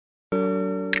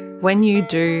when you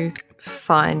do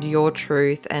find your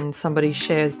truth and somebody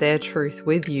shares their truth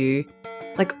with you,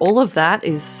 like all of that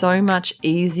is so much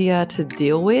easier to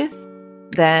deal with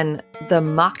than the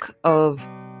muck of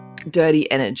dirty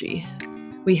energy.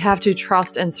 We have to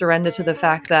trust and surrender to the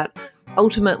fact that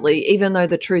ultimately, even though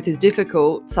the truth is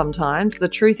difficult sometimes, the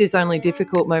truth is only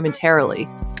difficult momentarily.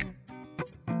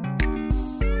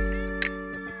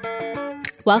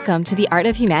 Welcome to The Art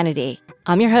of Humanity.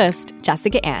 I'm your host,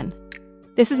 Jessica Ann.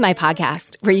 This is my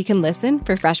podcast where you can listen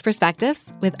for fresh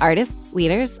perspectives with artists,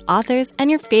 leaders, authors, and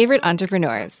your favorite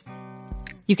entrepreneurs.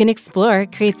 You can explore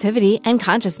creativity and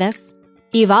consciousness,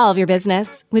 evolve your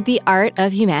business with the art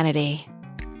of humanity.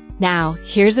 Now,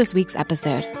 here's this week's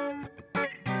episode.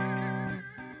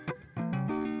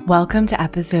 Welcome to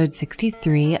episode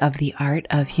 63 of The Art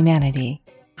of Humanity.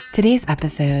 Today's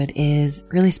episode is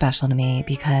really special to me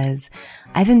because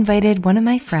I've invited one of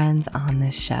my friends on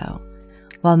this show.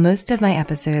 While most of my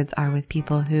episodes are with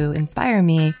people who inspire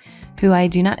me, who I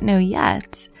do not know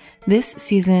yet, this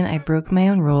season I broke my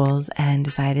own rules and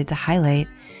decided to highlight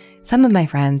some of my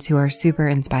friends who are super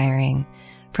inspiring.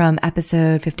 From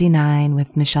episode 59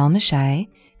 with Michelle Mache,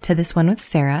 to this one with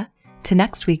Sarah, to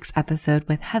next week's episode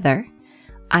with Heather,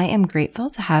 I am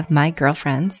grateful to have my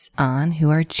girlfriends on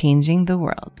who are changing the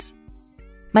world.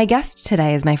 My guest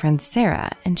today is my friend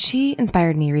Sarah, and she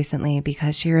inspired me recently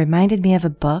because she reminded me of a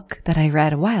book that I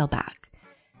read a while back,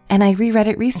 and I reread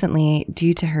it recently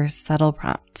due to her subtle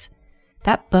prompt.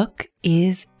 That book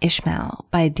is Ishmael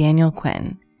by Daniel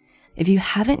Quinn. If you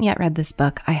haven't yet read this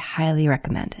book, I highly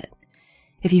recommend it.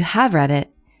 If you have read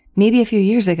it, maybe a few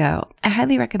years ago, I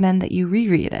highly recommend that you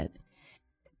reread it.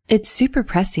 It's super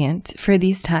prescient for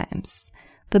these times.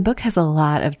 The book has a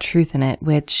lot of truth in it,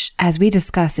 which, as we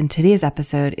discuss in today's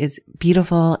episode, is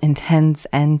beautiful, intense,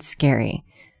 and scary.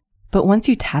 But once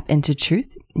you tap into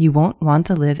truth, you won't want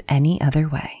to live any other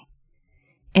way.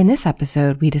 In this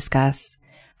episode, we discuss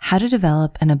how to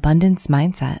develop an abundance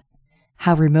mindset,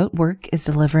 how remote work is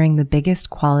delivering the biggest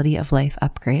quality of life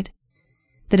upgrade,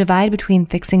 the divide between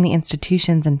fixing the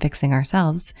institutions and fixing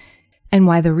ourselves, and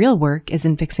why the real work is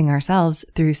in fixing ourselves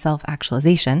through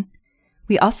self-actualization.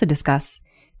 We also discuss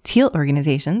teal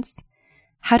organizations,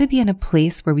 how to be in a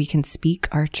place where we can speak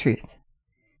our truth.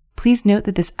 Please note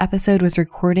that this episode was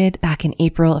recorded back in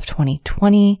April of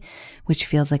 2020, which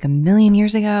feels like a million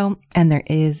years ago, and there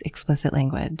is explicit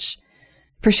language.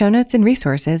 For show notes and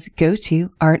resources, go to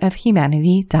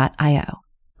artofhumanity.io.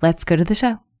 Let's go to the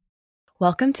show.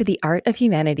 Welcome to The Art of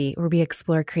Humanity, where we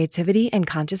explore creativity and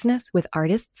consciousness with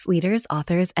artists, leaders,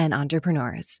 authors, and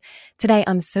entrepreneurs. Today,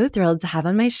 I'm so thrilled to have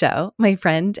on my show my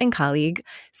friend and colleague,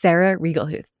 Sarah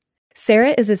Riegelhuth.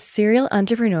 Sarah is a serial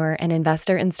entrepreneur and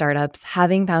investor in startups,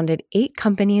 having founded 8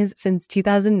 companies since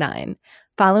 2009.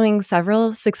 Following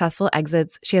several successful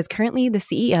exits, she is currently the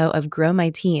CEO of Grow My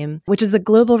Team, which is a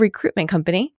global recruitment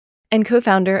company, and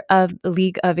co-founder of the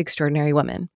League of Extraordinary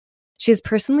Women. She is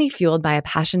personally fueled by a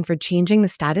passion for changing the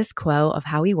status quo of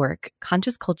how we work,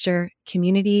 conscious culture,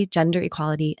 community, gender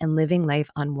equality, and living life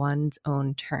on one's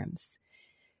own terms.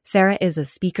 Sarah is a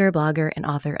speaker, blogger, and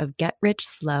author of Get Rich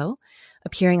Slow,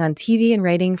 appearing on TV and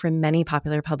writing for many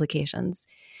popular publications.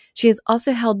 She has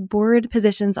also held board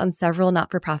positions on several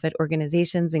not-for-profit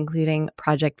organizations, including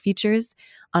Project Futures,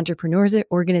 Entrepreneurs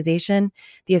Organization,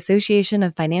 the Association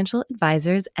of Financial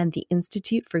Advisors, and the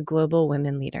Institute for Global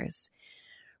Women Leaders.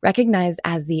 Recognized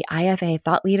as the IFA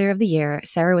Thought Leader of the Year,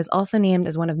 Sarah was also named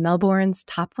as one of Melbourne's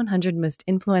top 100 most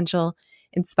influential,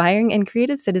 inspiring, and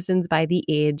creative citizens by The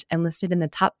Age, and listed in the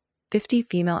top 50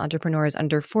 female entrepreneurs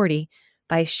under 40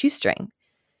 by Shoestring.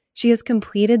 She has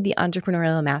completed the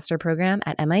Entrepreneurial Master Program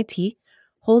at MIT,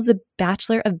 holds a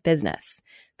Bachelor of Business,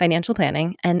 Financial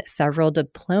Planning, and several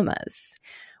diplomas.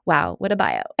 Wow, what a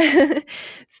bio.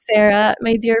 Sarah,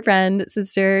 my dear friend,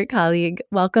 sister, colleague,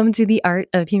 welcome to The Art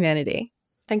of Humanity.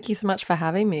 Thank you so much for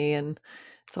having me, and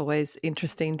it's always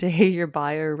interesting to hear your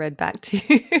bio read back to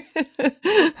you.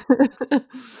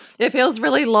 It feels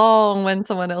really long when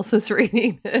someone else is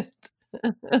reading it.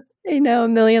 I know, a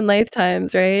million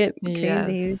lifetimes, right? Crazy.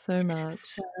 Yes, so much.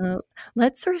 So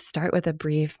let's sort of start with a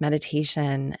brief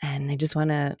meditation. And I just want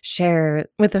to share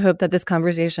with the hope that this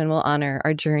conversation will honor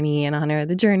our journey and honor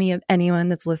the journey of anyone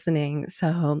that's listening.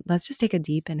 So let's just take a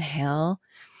deep inhale.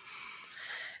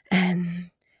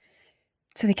 And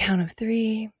to the count of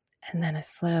 3, and then a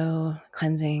slow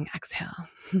cleansing exhale.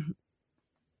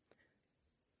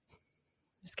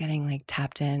 Just getting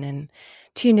tapped in and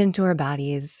tuned into our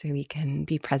bodies so we can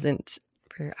be present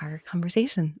for our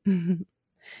conversation.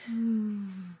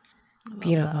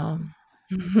 Beautiful.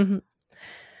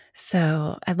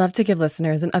 So I'd love to give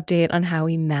listeners an update on how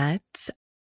we met.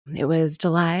 It was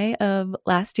July of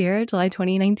last year, July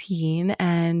 2019,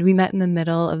 and we met in the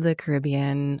middle of the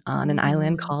Caribbean on an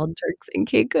island Mm. called Turks and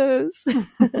Caicos.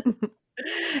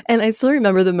 And I still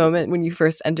remember the moment when you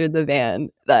first entered the van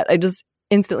that I just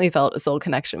instantly felt a soul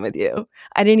connection with you.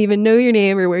 I didn't even know your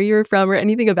name or where you were from or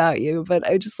anything about you, but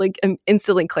I just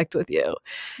instantly clicked with you.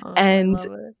 Oh, I And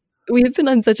love it. we've been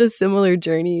on such a similar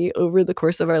journey over the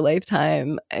course of our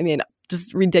lifetime. I mean,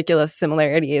 just ridiculous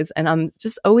similarities. And I'm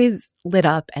just always lit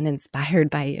up and inspired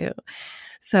by you.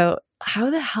 So, how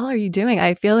the hell are you doing?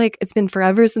 I feel like it's been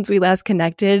forever since we last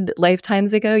connected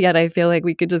lifetimes ago, yet I feel like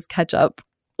we could just catch up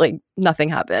like nothing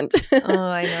happened. Oh,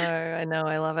 I know,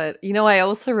 I love it. I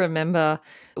also remember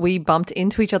we bumped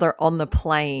into each other on the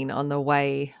plane on the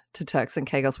way to Turks and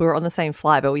Caicos. We were on the same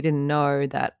flight, but we didn't know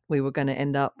that we were going to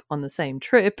end up on the same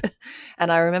trip.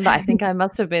 And I remember, I think I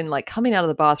must have been like coming out of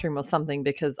the bathroom or something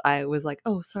because I was like,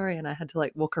 oh, sorry. And I had to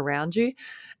like walk around you.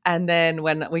 And then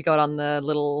when we got on the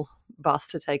little bus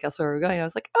to take us where we were going, I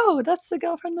was like, oh, that's the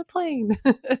girl from the plane.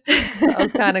 That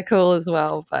was kind of cool as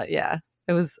well. But yeah,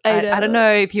 it was, I don't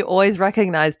know if you always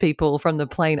recognize people from the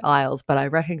plane aisles, but I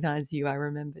recognize you. I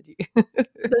remembered you.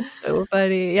 That's so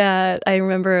funny. Yeah. I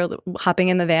remember hopping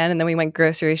in the van and then we went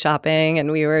grocery shopping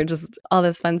and we were just all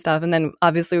this fun stuff. And then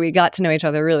obviously we got to know each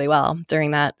other really well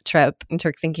during that trip in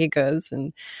Turks and Caicos.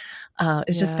 And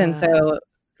it's just been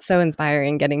so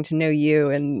inspiring getting to know you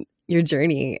and your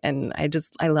journey. And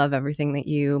I love everything that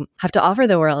you have to offer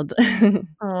the world.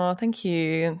 Oh, thank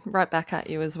you. Right back at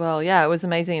you as well. Yeah, it was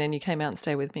amazing. And you came out and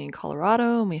stayed with me in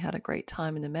Colorado, and we had a great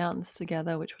time in the mountains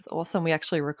together, which was awesome. We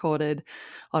actually recorded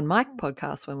on my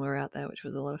podcast when we were out there, which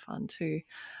was a lot of fun too.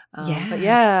 But Yeah.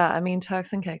 yeah, I mean,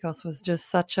 Turks and Caicos was just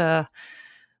such a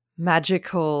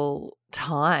magical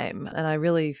time. And I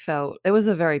really felt it was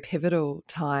a very pivotal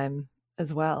time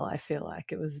as well. I feel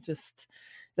like it was just,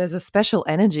 there's a special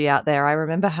energy out there. I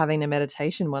remember having a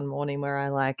meditation one morning where I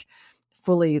like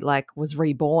fully like was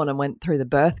reborn and went through the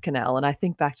birth canal. And I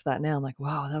think back to that now, I'm like,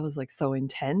 wow, that was like so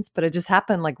intense. But it just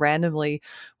happened like randomly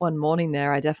one morning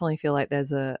there. I definitely feel like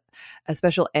there's a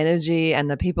special energy, and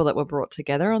the people that were brought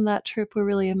together on that trip were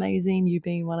really amazing. You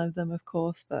being one of them, of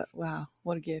course. But wow,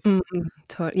 what a gift.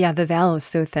 Yeah, the veil is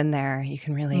so thin there. You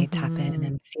can really tap in Hmm.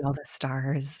 and see all the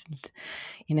stars.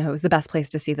 And, it was the best place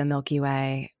to see the Milky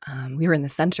Way. We were in the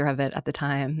center of it at the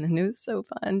time, and it was so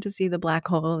fun to see the black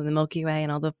hole and the Milky Way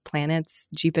and all the planets,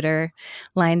 Jupiter,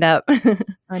 lined up.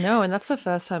 I know, and that's the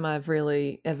first time I've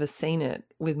really ever seen it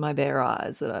with my bare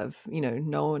eyes, that I've,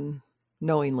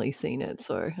 knowingly seen it.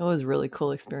 So it was a really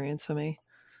cool experience for me.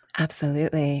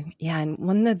 Absolutely. Yeah. And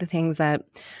one of the things that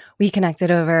we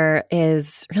connected over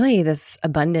is really this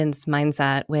abundance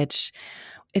mindset, which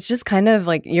it's just kind of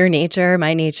like your nature,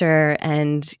 my nature.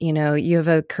 And, you have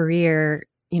a career,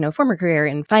 former career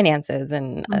in finances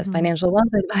and a Hmm. financial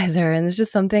wealth advisor. And it's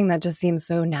just something that just seems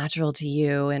so natural to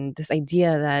you. And this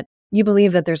idea that you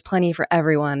believe that there's plenty for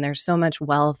everyone. There's so much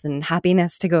wealth and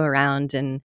happiness to go around.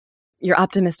 And you're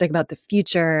optimistic about the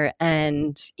future,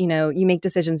 and you make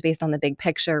decisions based on the big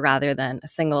picture rather than a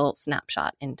single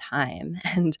snapshot in time.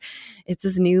 And it's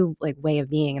this new like way of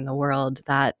being in the world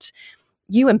that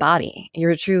you embody.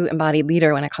 You're a true embodied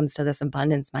leader when it comes to this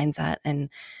abundance mindset, and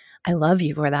I love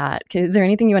you for that. Is there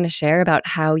anything you want to share about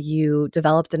how you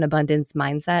developed an abundance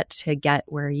mindset to get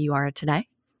where you are today?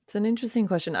 It's an interesting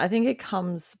question. I think it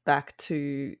comes back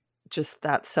to just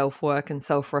that self-work and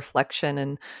self-reflection,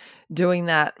 and doing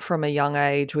that from a young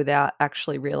age without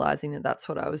actually realizing that that's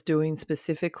what I was doing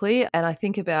specifically. And I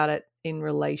think about it in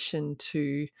relation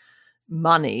to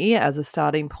money as a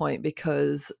starting point,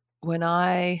 because when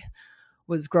I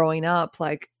was growing up,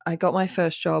 like I got my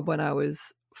first job when I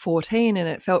was 14, and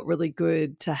it felt really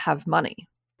good to have money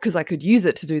because I could use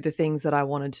it to do the things that I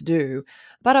wanted to do.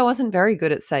 But I wasn't very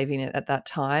good at saving it at that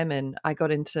time. And by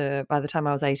the time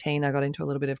I was 18, I got into a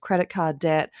little bit of credit card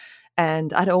debt.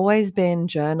 And I'd always been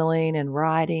journaling and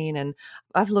writing. And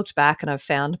I've looked back and I've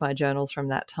found my journals from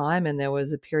that time. And there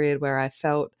was a period where I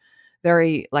felt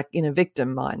very like in a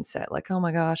victim mindset, like, oh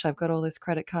my gosh, I've got all this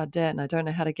credit card debt and I don't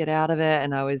know how to get out of it.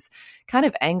 And I was kind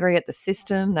of angry at the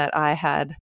system that I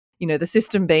had, the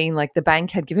system being like the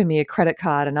bank had given me a credit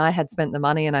card and I had spent the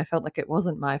money, and I felt like it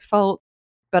wasn't my fault.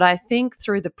 But I think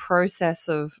through the process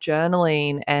of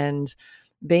journaling and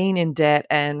being in debt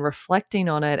and reflecting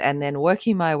on it and then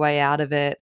working my way out of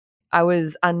it, I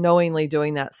was unknowingly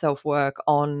doing that self work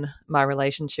on my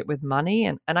relationship with money.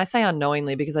 And I say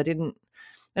unknowingly because I didn't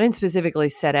specifically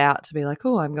set out to be like,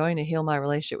 oh, I'm going to heal my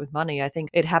relationship with money. I think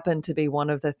it happened to be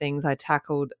one of the things I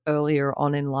tackled earlier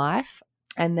on in life,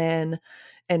 and then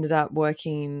ended up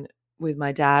working with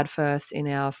my dad first in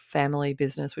our family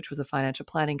business, which was a financial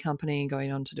planning company,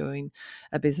 going on to doing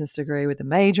a business degree with a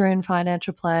major in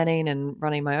financial planning and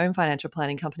running my own financial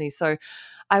planning company. So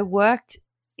I worked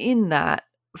in that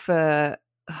for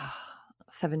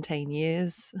 17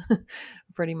 years,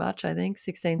 pretty much, I think,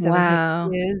 16, 17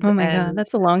 Wow. years. Oh my God, And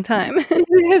that's a long time.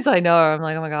 it is, I know. I'm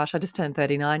like, oh my gosh, I just turned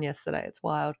 39 yesterday. It's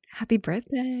wild. Happy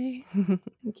birthday.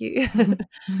 Thank you.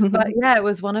 But yeah, it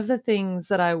was one of the things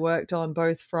that I worked on,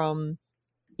 both from,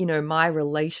 my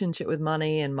relationship with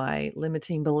money and my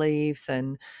limiting beliefs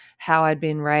and how I'd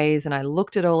been raised. And I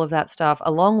looked at all of that stuff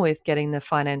along with getting the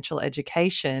financial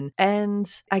education.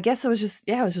 And I guess it was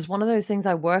just one of those things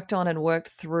I worked on and worked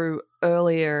through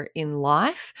earlier in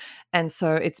life. And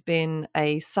so it's been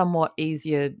a somewhat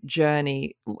easier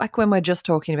journey, like when we're just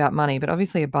talking about money, but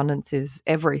obviously abundance is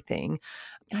everything.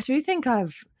 I do think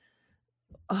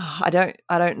I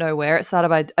don't know where it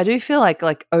started. I do feel like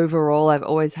overall I've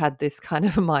always had this kind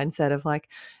of mindset of like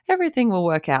everything will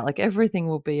work out, like everything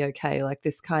will be okay, like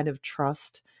this kind of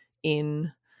trust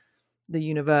in the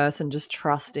universe and just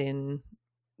trust in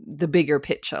the bigger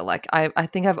picture. Like I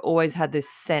think I've always had this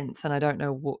sense, and I don't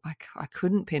know, I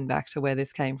couldn't pin back to where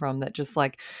this came from, that just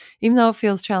like, even though it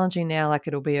feels challenging now, like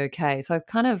it'll be okay. So I've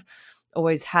kind of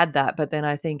always had that, but then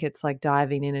I think it's like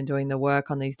diving in and doing the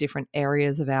work on these different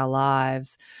areas of our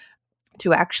lives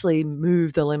to actually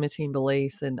move the limiting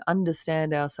beliefs and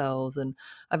understand ourselves. And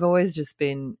I've always just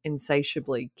been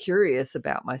insatiably curious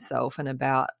about myself and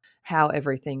about how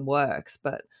everything works.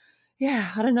 But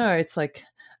yeah, I don't know. It's like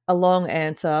a long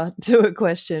answer to a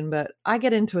question, but I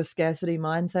get into a scarcity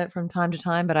mindset from time to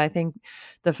time. But I think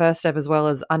the first step as well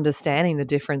is understanding the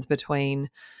difference between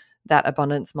that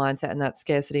abundance mindset and that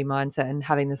scarcity mindset, and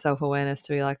having the self-awareness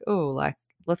to be like, oh, like,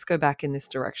 let's go back in this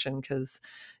direction, because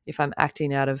if I'm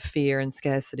acting out of fear and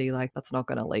scarcity, like that's not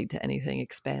going to lead to anything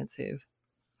expansive.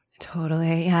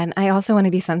 Totally. Yeah. And I also want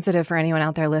to be sensitive for anyone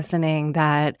out there listening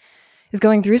that is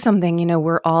going through something.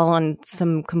 We're all on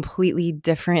some completely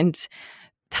different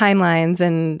timelines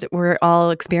and we're all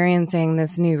experiencing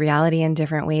this new reality in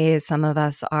different ways. Some of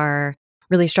us are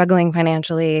really struggling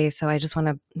financially. So I just want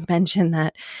to mention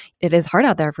that it is hard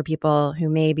out there for people who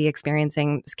may be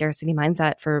experiencing scarcity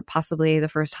mindset for possibly the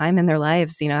first time in their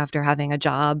lives, after having a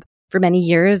job for many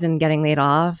years and getting laid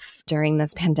off during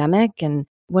this pandemic. And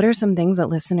what are some things that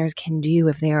listeners can do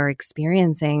if they are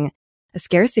experiencing a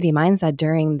scarcity mindset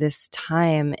during this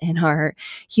time in our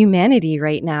humanity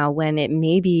right now, when it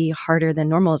may be harder than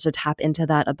normal to tap into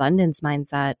that abundance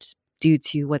mindset due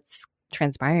to what's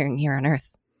transpiring here on Earth?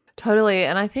 Totally.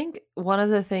 And I think one of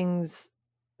the things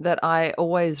that I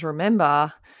always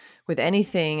remember with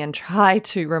anything and try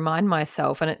to remind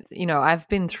myself, and it's, I've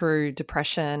been through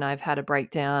depression, I've had a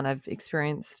breakdown, I've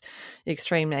experienced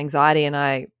extreme anxiety, and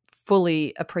I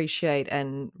fully appreciate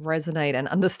and resonate and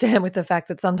understand with the fact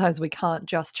that sometimes we can't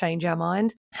just change our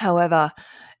mind. However,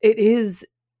 it is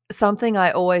something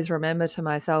I always remember to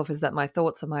myself, is that my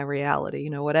thoughts are my reality.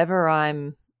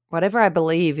 Whatever I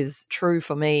believe is true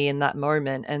for me in that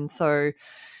moment. And so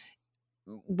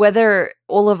whether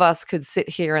all of us could sit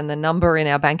here and the number in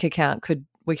our bank account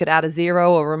we could add a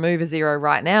zero or remove a zero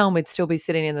right now, and we'd still be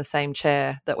sitting in the same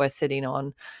chair that we're sitting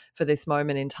on for this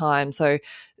moment in time. So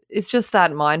it's just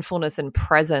that mindfulness and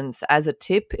presence as a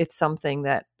tip. It's something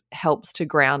that helps to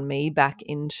ground me back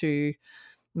into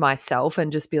myself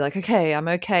and just be like, okay, I'm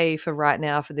okay for right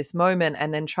now, for this moment,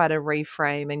 and then try to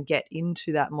reframe and get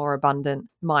into that more abundant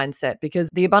mindset, because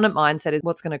the abundant mindset is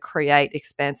what's going to create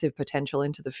expansive potential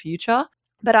into the future.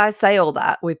 But I say all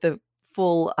that with the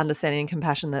full understanding and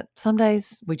compassion that some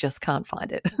days we just can't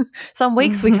find it. Some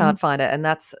weeks we can't find it, and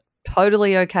that's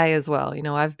totally okay as well.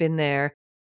 I've been there,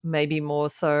 maybe more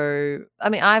so. I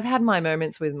mean, I've had my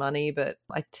moments with money, but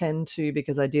I tend to,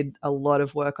 because I did a lot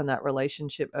of work on that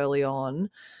relationship early on.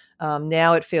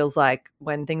 Now it feels like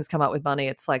when things come up with money,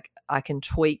 it's like I can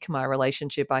tweak my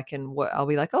relationship. I'll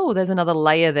be like, oh, there's another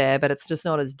layer there, but it's just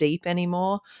not as deep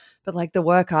anymore. But like the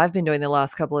work I've been doing the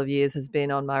last couple of years has been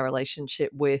on my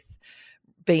relationship with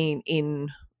being in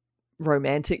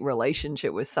romantic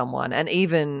relationship with someone, and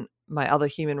even my other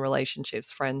human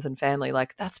relationships, friends and family.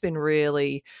 Like that's been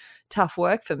really tough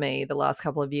work for me the last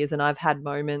couple of years. And I've had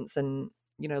moments and,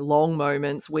 long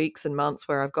moments, weeks and months,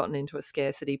 where I've gotten into a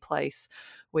scarcity place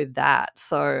with that.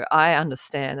 So I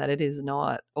understand that it is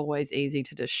not always easy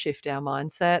to just shift our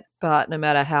mindset, but no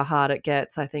matter how hard it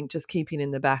gets, I think just keeping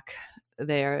in the back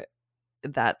there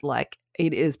that like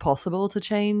it is possible to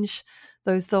change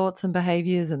those thoughts and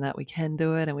behaviors, and that we can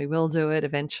do it and we will do it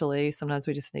eventually. Sometimes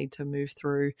we just need to move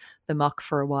through the muck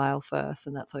for a while first,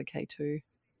 and that's okay too.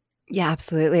 Yeah,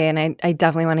 absolutely. And I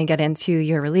definitely want to get into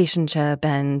your relationship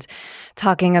and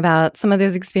talking about some of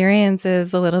those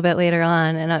experiences a little bit later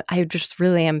on. And I just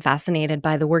really am fascinated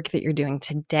by the work that you're doing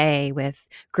today with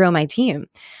Grow My Team.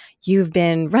 You've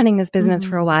been running this business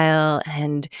for a while,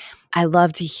 and I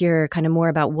love to hear kind of more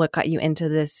about what got you into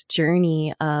this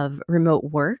journey of remote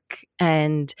work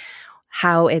and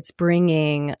how it's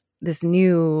bringing this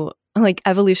new like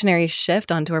evolutionary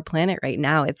shift onto our planet right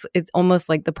now. It's almost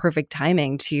like the perfect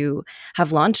timing to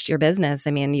have launched your business.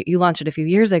 I mean, you launched it a few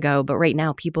years ago, but right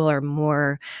now people are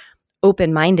more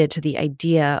open-minded to the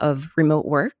idea of remote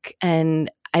work. And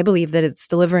I believe that it's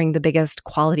delivering the biggest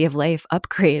quality of life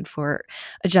upgrade for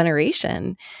a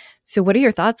generation. So what are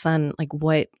your thoughts on like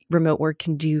what remote work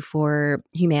can do for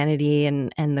humanity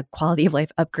and the quality of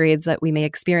life upgrades that we may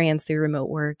experience through remote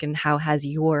work? And how has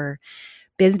your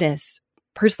business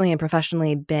personally and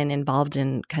professionally been involved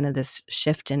in kind of this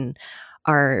shift in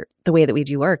the way that we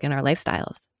do work and our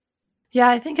lifestyles? Yeah,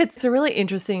 I think it's a really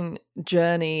interesting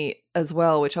journey as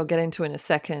well, which I'll get into in a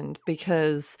second,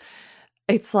 because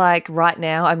it's like right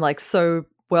now I'm like so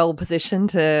well positioned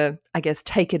to, I guess,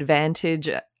 take advantage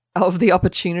of the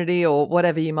opportunity or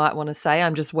whatever you might want to say.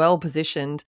 I'm just well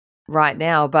positioned right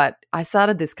now. But I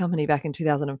started this company back in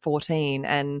 2014,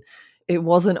 and it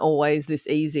wasn't always this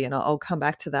easy. And I'll come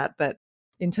back to that. But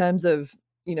in terms of,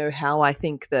 how I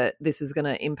think that this is going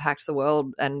to impact the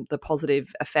world and the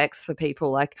positive effects for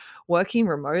people, like working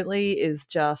remotely is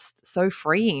just so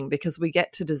freeing because we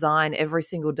get to design every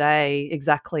single day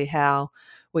exactly how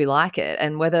we like it.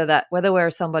 And whether we're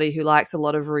somebody who likes a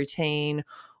lot of routine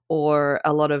or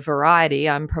a lot of variety,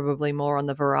 I'm probably more on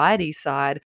the variety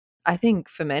side. I think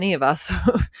for many of us,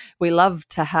 we love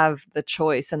to have the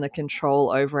choice and the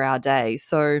control over our day.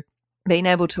 So being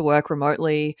able to work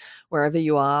remotely wherever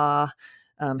you are,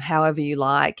 however you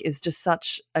like, is just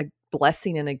such a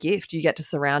blessing and a gift. You get to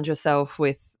surround yourself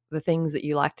with the things that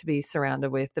you like to be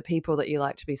surrounded with, the people that you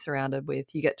like to be surrounded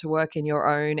with. You get to work in your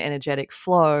own energetic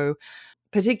flow.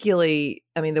 Particularly,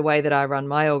 I mean, the way that I run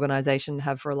my organization,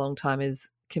 have for a long time,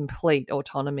 is complete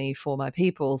autonomy for my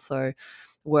people. So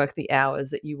work the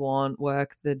hours that you want,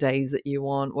 work the days that you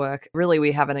want, really,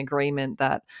 we have an agreement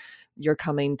that you're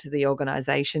coming to the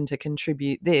organization to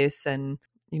contribute this. And,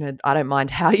 I don't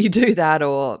mind how you do that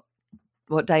or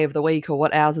what day of the week or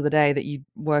what hours of the day that you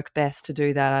work best to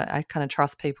do that. I kind of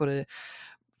trust people to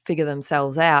figure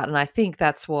themselves out. And I think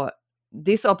that's what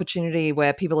this opportunity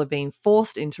where people are being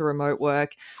forced into remote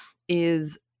work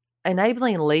is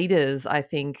enabling leaders, I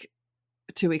think,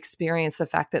 to experience the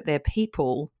fact that their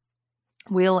people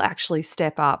will actually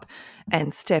step up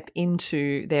and step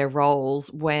into their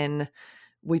roles when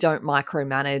we don't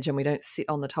micromanage and we don't sit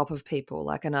on the top of people.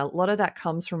 And a lot of that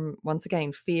comes from, once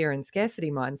again, fear and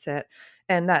scarcity mindset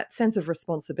and that sense of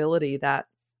responsibility that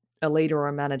a leader or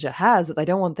a manager has, that they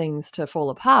don't want things to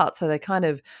fall apart. So they kind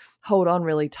of hold on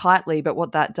really tightly. But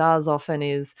what that does often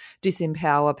is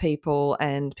disempower people,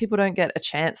 and people don't get a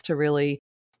chance to really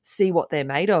see what they're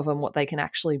made of and what they can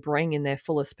actually bring in their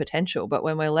fullest potential. But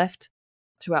when we're left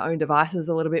to our own devices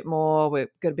a little bit more, we've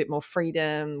got a bit more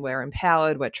freedom, we're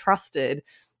empowered, we're trusted,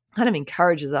 kind of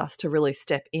encourages us to really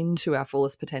step into our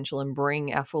fullest potential and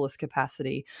bring our fullest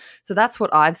capacity. So that's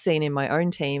what I've seen in my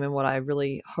own team, and what I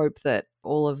really hope that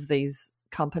all of these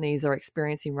companies are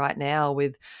experiencing right now,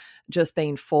 with just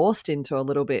being forced into a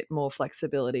little bit more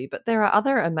flexibility. But there are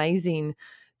other amazing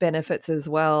benefits as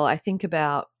well. I think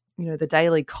about, the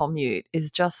daily commute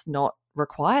is just not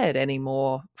required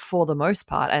anymore for the most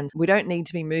part. And we don't need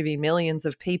to be moving millions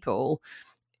of people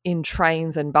in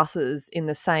trains and buses in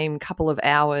the same couple of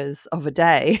hours of a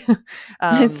day.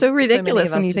 It's so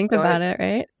ridiculous when you think about it,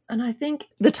 right? And I think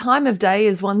the time of day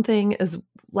is one thing, is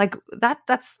like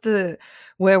that's the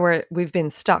where we've been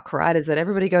stuck, right? Is that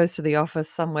everybody goes to the office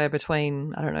somewhere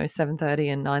between, I don't know,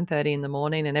 7:30 and 9:30 in the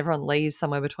morning, and everyone leaves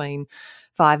somewhere between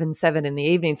 5 and 7 in the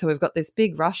evening. So we've got this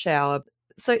big rush hour.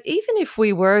 So even if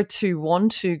we were to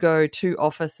want to go to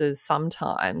offices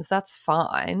sometimes, that's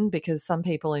fine, because some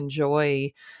people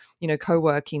enjoy,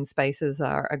 co-working spaces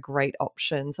are a great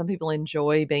option. Some people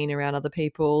enjoy being around other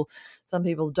people, some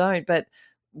people don't. But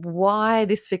why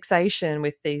this fixation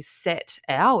with these set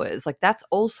hours? Like, that's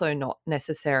also not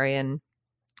necessary. And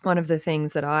one of the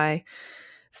things that I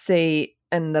see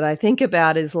and that I think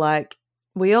about is, like,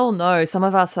 we all know some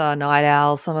of us are night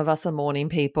owls, some of us are morning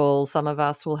people, some of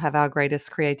us will have our greatest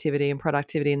creativity and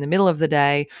productivity in the middle of the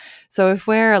day. So if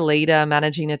we're a leader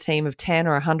managing a team of 10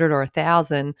 or 100 or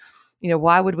 1,000,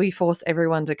 why would we force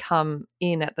everyone to come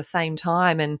in at the same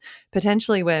time? And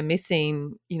potentially we're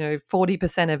missing,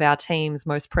 40% of our team's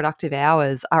most productive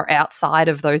hours are outside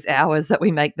of those hours that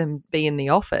we make them be in the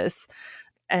office.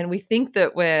 and we think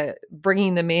that we're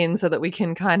bringing them in so that we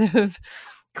can kind of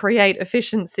create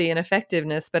efficiency and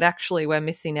effectiveness, but actually we're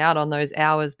missing out on those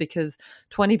hours because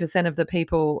 20% of the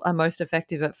people are most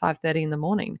effective at 5:30 in the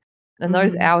morning. And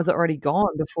those hours are already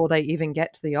gone before they even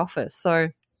get to the office. So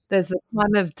there's the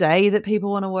time of day that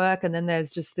people want to work, and then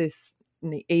there's just this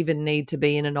even need to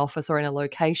be in an office or in a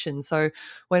location. So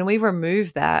when we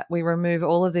remove that, we remove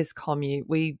all of this commute.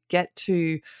 We get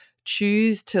to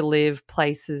choose to live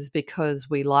places because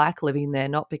we like living there,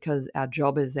 not because our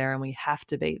job is there and we have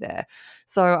to be there.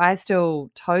 So I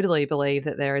still totally believe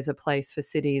that there is a place for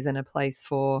cities and a place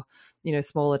for,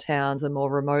 smaller towns and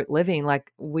more remote living.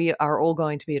 Like, we are all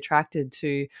going to be attracted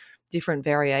to different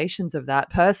variations of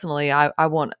that. Personally, I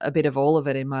want a bit of all of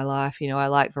it in my life. I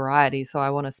like variety. So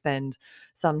I want to spend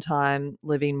some time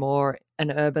living more an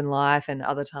urban life and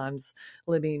other times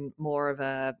living more of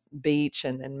a beach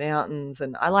and then mountains.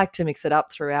 And I like to mix it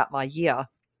up throughout my year.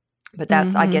 But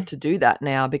I get to do that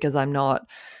now because I'm not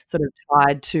sort of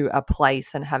tied to a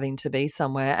place and having to be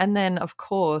somewhere. And then, of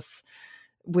course,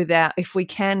 if we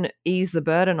can ease the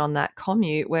burden on that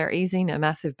commute, we're easing a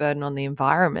massive burden on the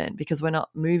environment because we're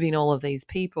not moving all of these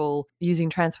people using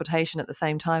transportation at the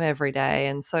same time every day.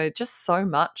 And so just so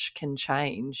much can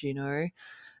change, and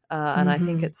I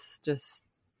think it's just,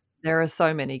 there are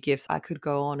so many gifts. I could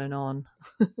go on and on.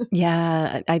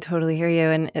 Yeah, I totally hear you.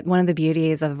 And one of the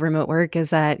beauties of remote work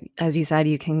is that, as you said,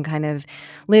 you can kind of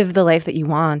live the life that you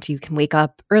want. You can wake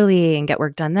up early and get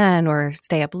work done then, or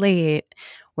stay up late,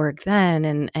 work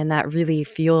then. And that really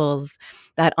fuels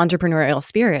that entrepreneurial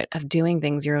spirit of doing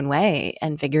things your own way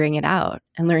and figuring it out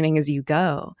and learning as you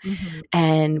go.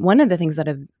 And one of the things that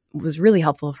was really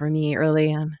helpful for me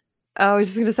early on. I was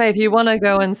just going to say, if you want to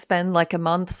go and spend like a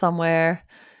month somewhere,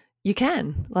 you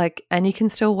can, and you can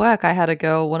still work. I had a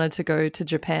girl wanted to go to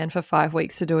Japan for 5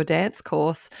 weeks to do a dance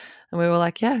course, and we were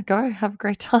like, yeah, go, have a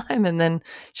great time. And then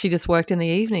she just worked in the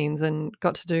evenings and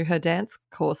got to do her dance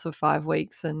course for 5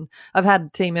 weeks. And I've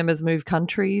had team members move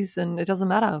countries, and it doesn't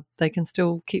matter. They can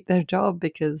still keep their job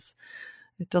because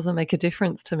it doesn't make a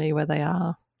difference to me where they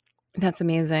are. That's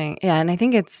amazing. Yeah, and I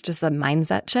think it's just a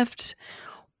mindset shift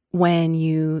when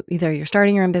you're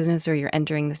starting your own business or you're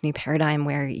entering this new paradigm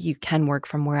where you can work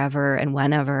from wherever and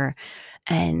whenever.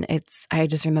 And I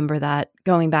just remember that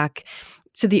going back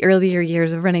to the earlier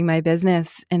years of running my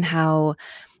business and how,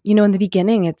 in the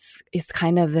beginning, it's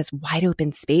kind of this wide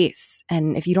open space.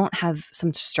 And if you don't have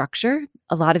some structure,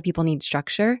 a lot of people need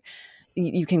structure.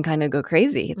 You can kind of go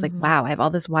crazy. It's like, wow, I have all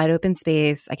this wide open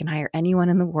space. I can hire anyone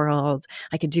in the world.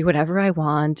 I could do whatever I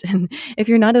want. And if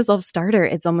you're not a self-starter,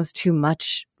 it's almost too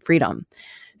much freedom.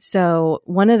 So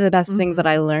one of the best things that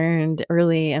I learned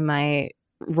early in my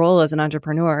role as an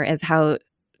entrepreneur is how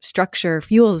structure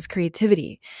fuels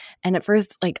creativity. And at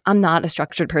first, I'm not a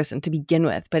structured person to begin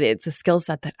with, but it's a skill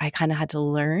set that I kind of had to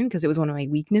learn because it was one of my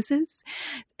weaknesses.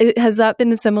 Has that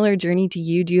been a similar journey to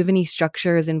you? Do you have any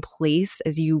structures in place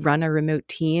as you run a remote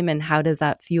team, and how does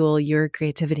that fuel your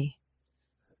creativity?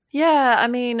 Yeah, I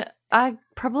mean, I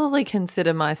probably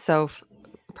consider myself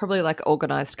probably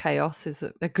organized chaos is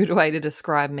a good way to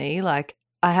describe me.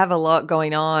 I have a lot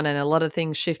going on and a lot of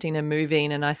things shifting and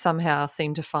moving, and I somehow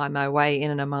seem to find my way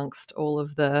in and amongst all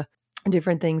of the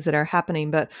different things that are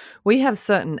happening. But we have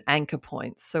certain anchor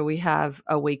points. So we have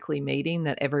a weekly meeting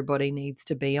that everybody needs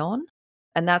to be on.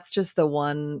 And that's just the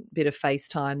one bit of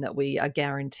FaceTime that we are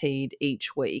guaranteed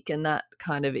each week. And that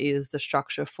kind of is the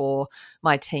structure for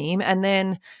my team. And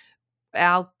then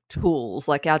our tools,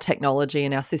 like our technology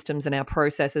and our systems and our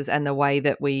processes and the way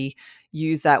that we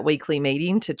use that weekly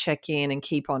meeting to check in and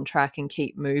keep on track and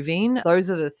keep moving. Those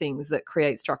are the things that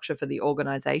create structure for the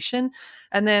organization.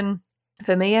 And then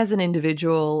for me as an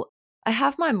individual, I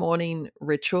have my morning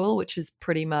ritual, which is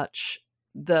pretty much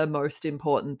the most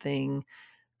important thing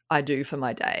I do for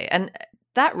my day. And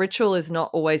that ritual is not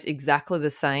always exactly the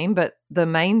same, but the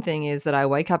main thing is that I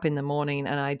wake up in the morning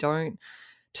and I don't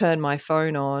turn my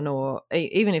phone on, or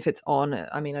even if it's on,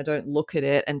 I mean, I don't look at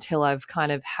it until I've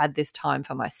kind of had this time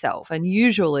for myself. And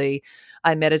usually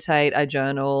I meditate, I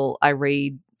journal, I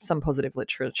read some positive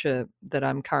literature that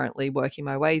I'm currently working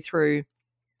my way through.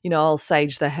 I'll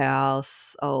sage the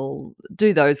house, I'll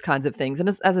do those kinds of things. And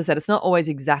as I said, it's not always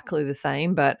exactly the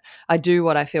same, but I do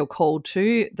what I feel called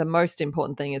to. The most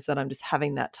important thing is that I'm just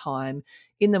having that time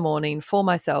in the morning for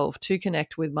myself to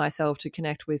connect with myself, to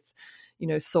connect with,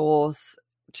 source,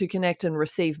 to connect and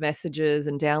receive messages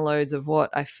and downloads of what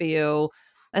I feel.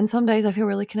 And some days I feel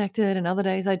really connected and other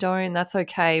days I don't. That's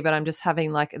okay. But I'm just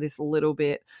having this little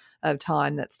bit of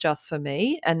time that's just for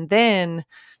me. And then,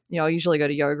 I usually go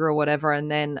to yoga or whatever.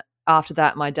 And then after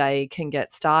that, my day can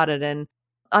get started. And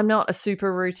I'm not a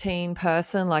super routine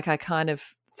person. I kind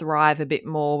of thrive a bit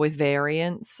more with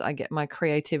variance. I get my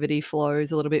creativity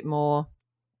flows a little bit more.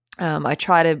 I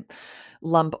try to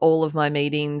lump all of my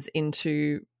meetings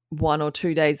into 1 or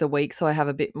 2 days a week, so I have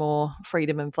a bit more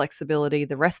freedom and flexibility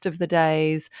the rest of the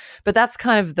days. But that's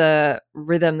kind of the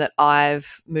rhythm that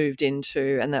I've moved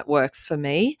into and that works for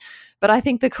me. But I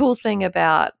think the cool thing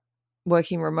about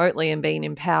working remotely and being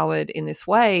empowered in this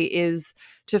way is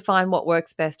to find what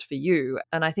works best for you.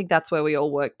 And I think that's where we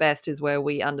all work best, is where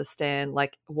we understand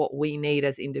like what we need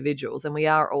as individuals. And we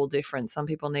are all different. Some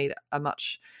people need a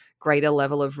much greater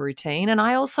level of routine. And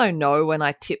I also know when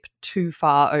I tip too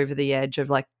far over the edge of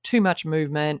like too much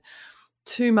movement,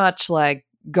 too much like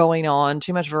going on,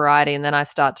 too much variety, and then I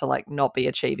start to like not be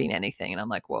achieving anything. And I'm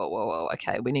like, whoa,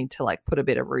 okay, we need to like put a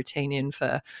bit of routine in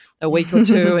for a week or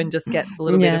two and just get a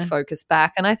little bit of focus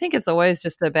back. And I think it's always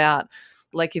just about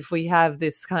like, if we have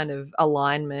this kind of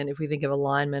alignment, if we think of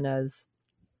alignment as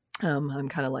I'm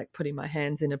kind of like putting my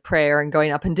hands in a prayer and going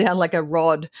up and down like a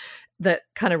rod that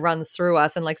kind of runs through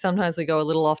us. And like sometimes we go a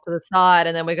little off to the side,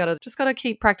 and then we just got to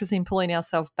keep practicing pulling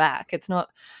ourselves back. It's not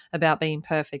about being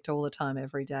perfect all the time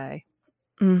every day.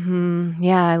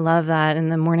 Yeah, I love that.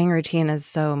 And the morning routine is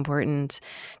so important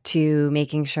to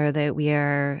making sure that we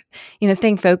are,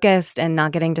 staying focused and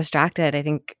not getting distracted. I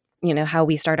think, how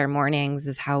we start our mornings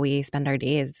is how we spend our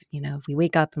days. If we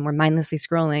wake up and we're mindlessly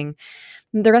scrolling,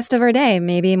 the rest of our day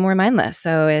may be more mindless.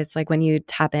 So it's like when you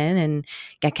tap in and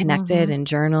get connected and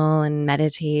journal and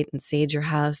meditate and sage your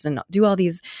house and do all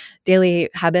these daily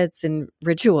habits and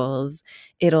rituals,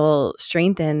 it'll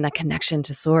strengthen the connection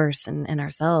to source and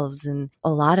ourselves. And a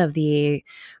lot of the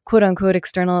quote unquote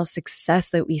external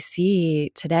success that we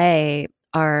see today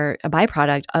are a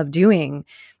byproduct of doing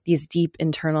these deep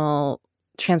internal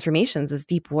transformations, this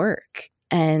deep work.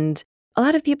 And a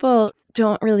lot of people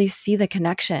don't really see the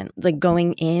connection, like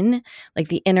going in, like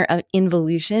the inner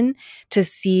involution to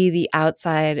see the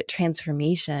outside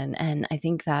transformation. And I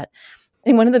think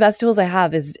one of the best tools I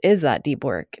have is that deep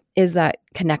work, is that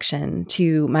connection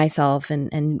to myself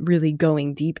and really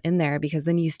going deep in there, because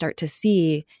then you start to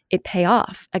see it pay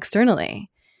off externally.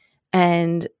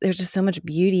 And there's just so much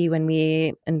beauty when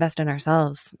we invest in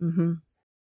ourselves.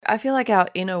 I feel like our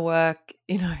inner work,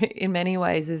 in many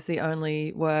ways is the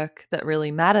only work that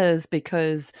really matters,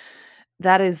 because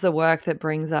that is the work that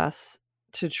brings us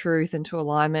to truth and to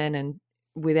alignment and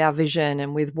with our vision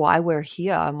and with why we're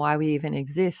here and why we even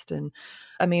exist. And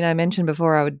I mean, I mentioned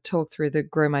before I would talk through the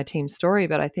Grow My Team story,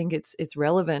 but I think it's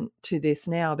relevant to this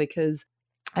now, because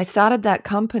I started that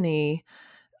company.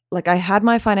 Like, I had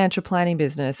my financial planning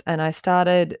business and I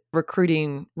started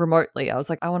recruiting remotely. I was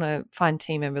like, I want to find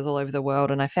team members all over the world.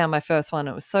 And I found my first one.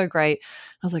 It was so great.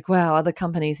 I was like, wow, other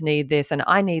companies need this and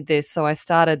I need this. So I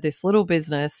started this little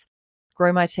business,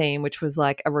 Grow My Team, which was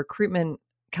like a recruitment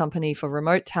company for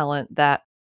remote talent that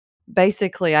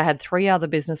basically I had 3 other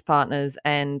business partners,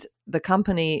 and the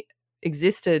company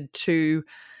existed to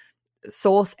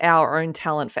source our own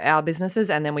talent for our businesses,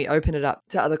 and then we open it up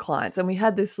to other clients. And we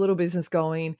had this little business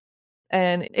going,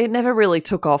 and it never really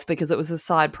took off because it was a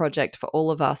side project for all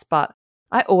of us. But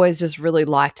I always just really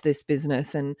liked this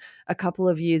business. And a couple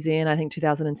of years in, I think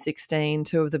 2016,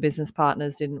 2 of the business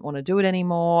partners didn't want to do it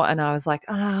anymore. And I was like,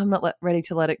 I'm not ready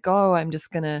to let it go. I'm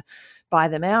just going to buy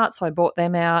them out. So I bought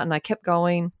them out and I kept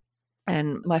going.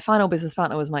 And my final business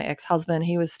partner was my ex-husband.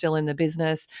 He was still in the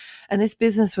business. And this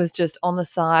business was just on the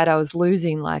side. I was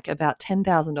losing like about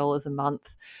 $10,000 a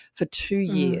month for 2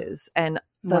 years. And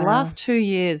the last 2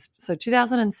 years, so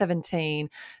 2017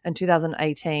 and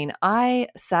 2018, I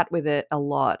sat with it a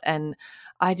lot. And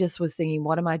I just was thinking,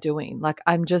 what am I doing? Like,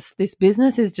 this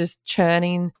business is just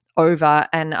churning over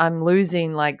and I'm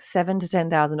losing like $7,000 to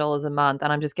 $10,000 a month,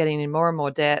 and I'm just getting in more and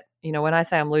more debt. When I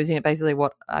say I'm losing it, basically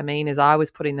what I mean is I was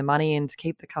putting the money in to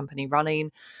keep the company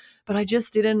running, but I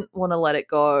just didn't want to let it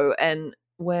go. And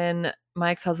when my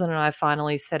ex-husband and I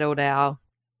finally settled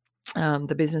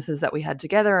the businesses that we had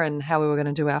together and how we were going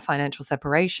to do our financial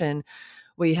separation,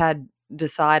 we had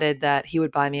decided that he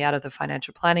would buy me out of the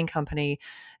financial planning company.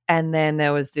 And then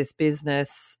there was this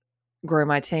business, Grow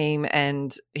My Team,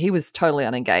 and he was totally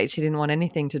unengaged. He didn't want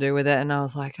anything to do with it. And I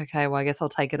was like, okay, well, I guess I'll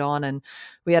take it on. And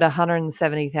we had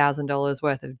 $170,000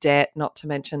 worth of debt, not to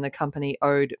mention the company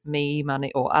owed me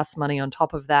money, or us money on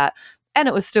top of that. And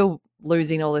it was still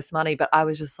losing all this money. But I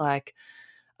was just like,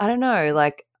 I don't know,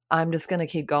 like, I'm just going to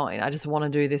keep going. I just want to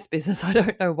do this business. I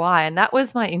don't know why. And that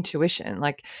was my intuition,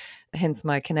 like, hence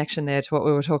my connection there to what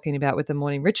we were talking about with the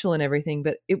morning ritual and everything.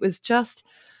 But it was just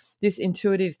this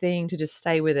intuitive thing to just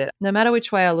stay with it. No matter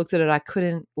which way I looked at it, I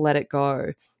couldn't let it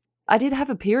go. I did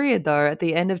have a period though at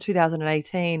the end of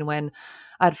 2018 when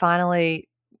I'd finally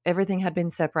everything had been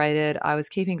separated. I was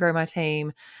keeping growing my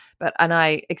team, and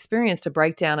I experienced a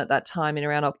breakdown at that time in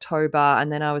around October.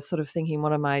 And then I was sort of thinking,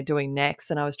 what am I doing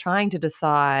next? And I was trying to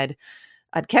decide.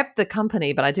 I'd kept the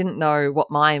company, but I didn't know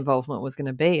what my involvement was going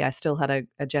to be. I still had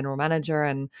a general manager,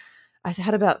 and I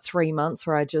had about 3 months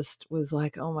where I just was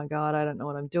like, oh my God, I don't know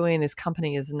what I'm doing. This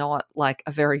company is not like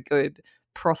a very good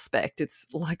prospect. It's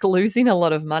like losing a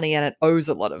lot of money, and it owes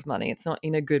a lot of money. It's not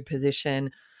in a good position.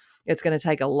 It's going to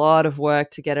take a lot of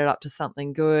work to get it up to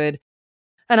something good.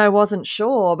 And I wasn't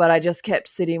sure, but I just kept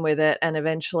sitting with it. And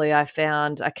eventually I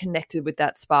connected with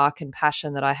that spark and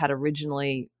passion that I had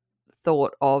originally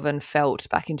thought of and felt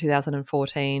back in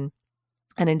 2014.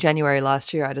 And in January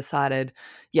last year, I decided,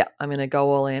 yeah, I'm going to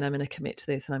go all in. I'm going to commit to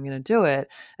this and I'm going to do it.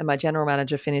 And my general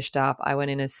manager finished up. I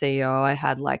went in as CEO. I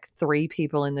had like 3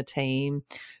 people in the team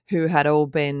who had all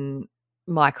been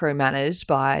micromanaged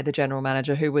by the general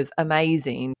manager, who was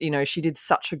amazing. You know, she did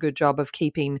such a good job of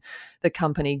keeping the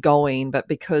company going, but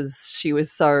because she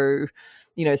was so,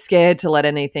 you know, scared to let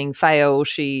anything fail,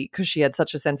 because she had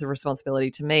such a sense of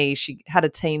responsibility to me, she had a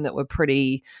team that were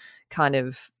pretty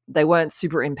they weren't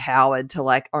super empowered to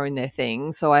like own their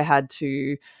thing. So I had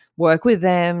to work with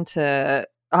them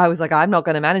I was like, I'm not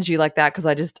going to manage you like that because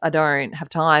I don't have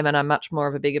time, and I'm much more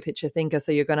of a bigger picture thinker.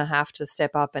 So you're going to have to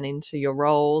step up and into your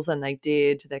roles. And they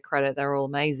did. To their credit, they were all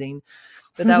amazing.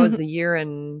 But that was a year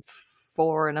and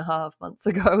 4.5 months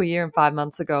ago, a year and 5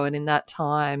 months ago. And in that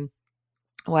time,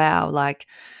 wow, like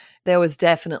there was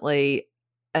definitely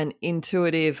an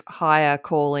intuitive higher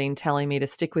calling telling me to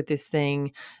stick with this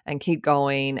thing and keep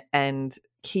going and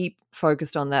keep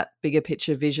focused on that bigger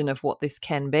picture vision of what this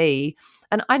can be.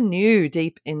 And I knew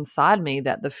deep inside me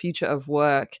that the future of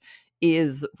work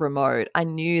is remote. I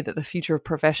knew that the future of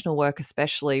professional work,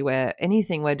 especially where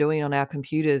anything we're doing on our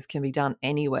computers can be done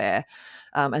anywhere,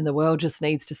 and the world just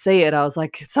needs to see it. I was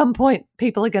like, at some point,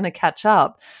 people are going to catch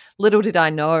up. Little did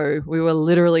I know we were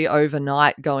literally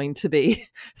overnight going to be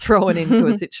thrown into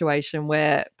a situation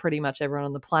where pretty much everyone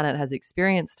on the planet has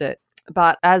experienced it.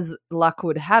 But as luck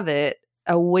would have it,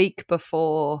 a week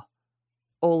before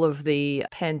all of the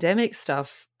pandemic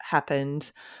stuff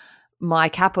happened, my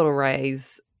capital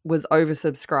raise was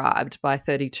oversubscribed by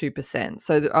 32%.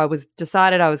 So I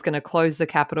decided I was going to close the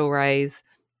capital raise.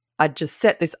 I'd just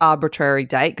set this arbitrary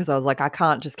date because I was like, I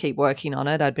can't just keep working on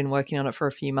it. I'd been working on it for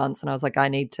a few months, and I was like, I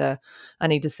need to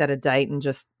set a date and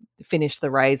just finish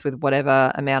the raise with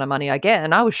whatever amount of money I get.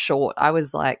 And I was short. I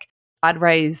was like, I'd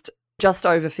raised just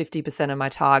over 50% of my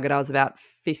target. I was about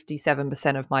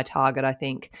 57% of my target, I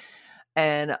think.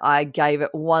 And I gave it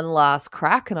one last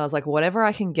crack, and I was like, whatever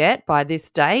I can get by this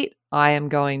date, I am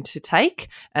going to take,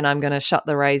 and I'm going to shut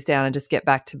the raise down and just get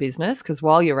back to business, because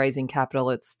while you're raising capital,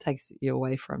 it takes you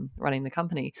away from running the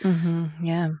company. Mm-hmm.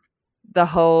 Yeah. The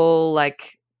whole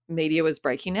media was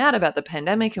breaking out about the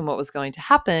pandemic and what was going to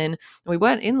happen. We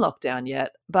weren't in lockdown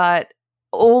yet, but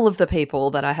all of the people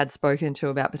that I had spoken to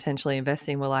about potentially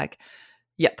investing were like,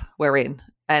 yep, we're in.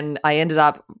 And I ended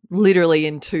up literally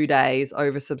in 2 days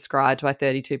oversubscribed by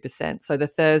 32%. So the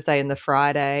Thursday and the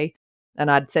Friday,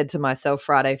 and I'd said to myself,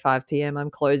 Friday, 5 p.m, I'm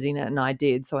closing it. And I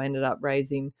did. So I ended up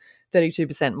raising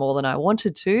 32% more than I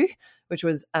wanted to, which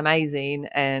was amazing.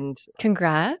 And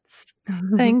congrats.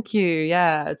 Thank you.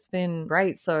 Yeah, it's been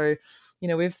great. So, you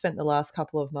know, we've spent the last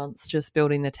couple of months just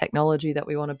building the technology that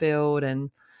we want to build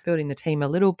and building the team a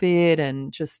little bit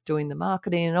and just doing the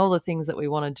marketing and all the things that we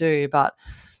want to do. But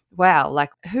wow,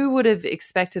 who would have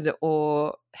expected it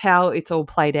or how it's all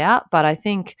played out? But I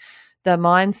think the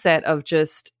mindset of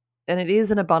and it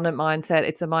is an abundant mindset.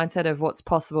 It's a mindset of what's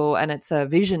possible, and it's a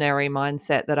visionary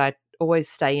mindset that I always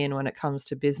stay in when it comes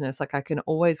to business. I can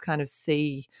always kind of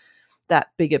see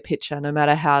that bigger picture, no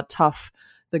matter how tough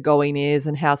the going is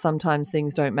and how sometimes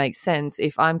things don't make sense.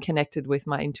 If I'm connected with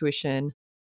my intuition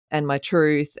and my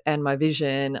truth and my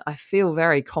vision, I feel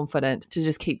very confident to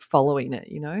just keep following it,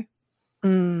 you know?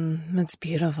 That's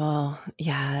beautiful.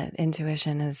 Yeah,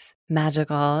 intuition is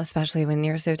magical, especially when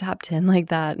you're so tapped in like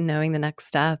that, knowing the next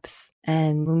steps.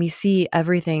 And when we see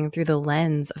everything through the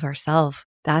lens of ourself,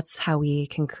 that's how we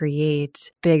can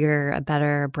create bigger, a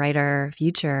better, brighter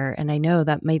future. And I know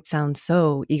that might sound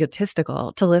so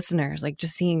egotistical to listeners, like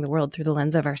just seeing the world through the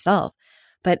lens of ourselves.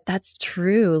 But that's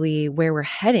truly where we're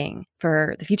heading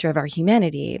for the future of our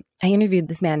humanity. I interviewed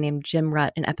this man named Jim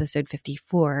Rutt in episode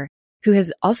 54, who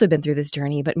has also been through this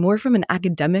journey, but more from an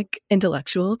academic,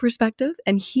 intellectual perspective.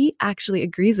 And he actually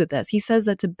agrees with this. He says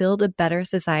that to build a better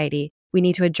society, we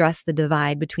need to address the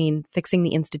divide between fixing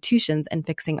the institutions and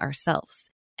fixing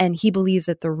ourselves. And he believes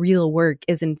that the real work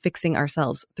is in fixing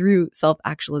ourselves through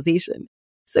self-actualization.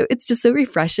 So it's just so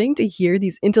refreshing to hear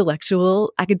these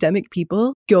intellectual academic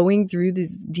people going through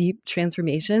these deep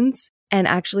transformations and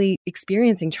actually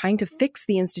experiencing, trying to fix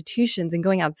the institutions and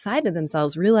going outside of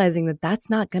themselves, realizing that that's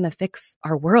not going to fix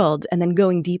our world, and then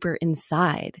going deeper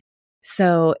inside.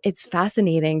 So it's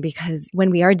fascinating because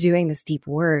when we are doing this deep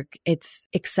work, it's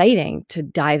exciting to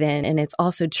dive in, and it's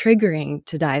also triggering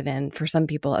to dive in for some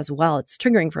people as well. It's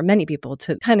triggering for many people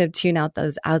to kind of tune out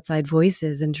those outside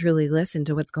voices and truly listen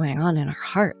to what's going on in our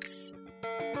hearts.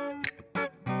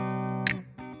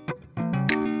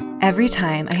 Every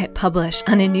time I hit publish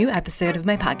on a new episode of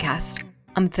my podcast,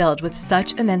 I'm filled with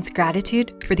such immense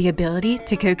gratitude for the ability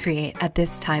to co-create at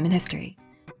this time in history.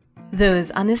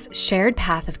 Those on this shared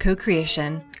path of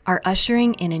co-creation are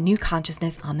ushering in a new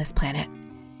consciousness on this planet.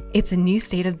 It's a new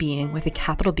state of being with a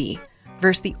capital B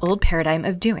versus the old paradigm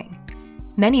of doing.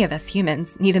 Many of us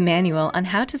humans need a manual on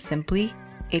how to simply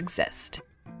exist.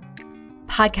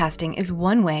 Podcasting is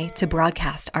one way to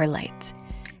broadcast our light.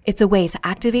 It's a way to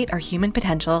activate our human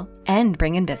potential and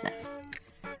bring in business.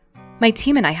 My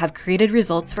team and I have created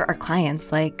results for our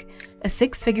clients like a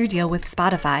 6-figure deal with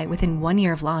Spotify within 1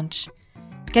 year of launch,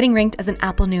 getting ranked as an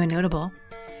Apple New and Notable,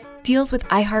 deals with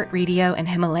iHeartRadio and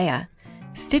Himalaya.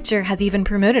 Stitcher has even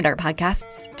promoted our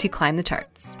podcasts to climb the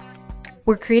charts.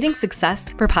 We're creating success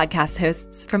for podcast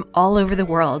hosts from all over the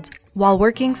world while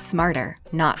working smarter,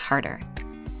 not harder.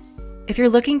 If you're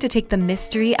looking to take the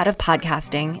mystery out of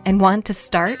podcasting and want to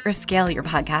start or scale your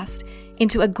podcast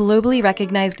into a globally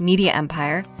recognized media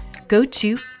empire, go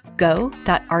to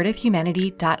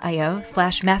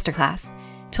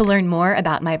go.artofhumanity.io/masterclass to learn more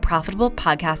about my profitable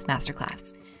podcast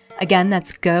masterclass. Again,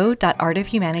 that's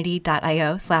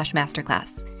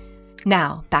go.artofhumanity.io/masterclass.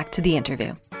 Now, back to the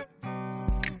interview.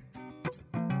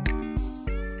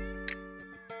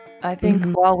 I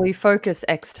think while we focus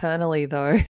externally,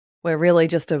 though, we're really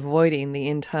just avoiding the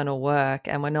internal work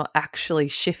and we're not actually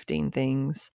shifting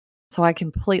things. So I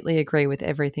completely agree with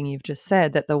everything you've just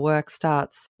said, that the work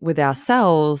starts with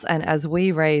ourselves. And as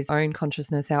we raise our own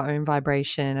consciousness, our own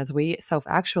vibration, as we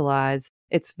self-actualize,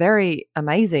 it's very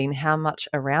amazing how much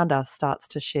around us starts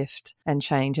to shift and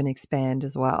change and expand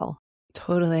as well.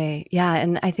 Totally. Yeah.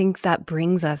 And I think that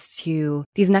brings us to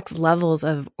these next levels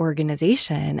of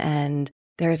organization. And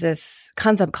there's this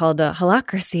concept called a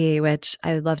holacracy, which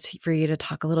I would love for you to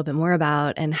talk a little bit more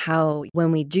about, and how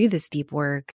when we do this deep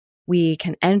work, we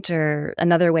can enter,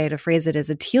 another way to phrase it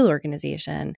is a teal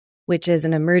organization, which is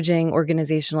an emerging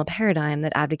organizational paradigm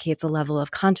that advocates a level of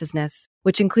consciousness,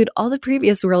 which include all the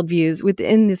previous worldviews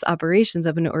within this operations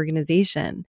of an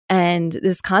organization. And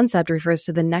this concept refers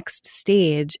to the next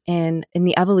stage in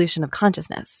the evolution of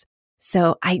consciousness.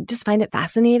 So I just find it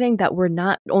fascinating that we're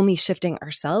not only shifting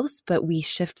ourselves, but we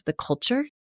shift the culture,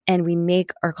 and we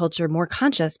make our culture more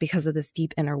conscious because of this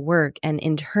deep inner work. And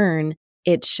in turn,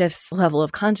 it shifts the level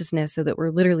of consciousness so that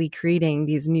we're literally creating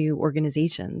these new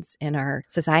organizations in our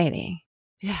society.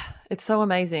 Yeah, it's so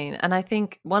amazing. And I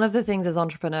think one of the things as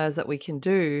entrepreneurs that we can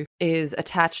do is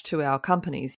attach to our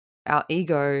companies. Our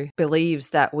ego believes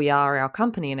that we are our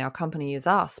company and our company is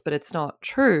us, but it's not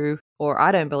true, or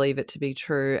I don't believe it to be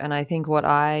true. And I think what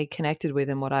I connected with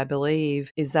and what I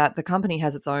believe is that the company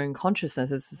has its own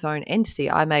consciousness, it's its own entity.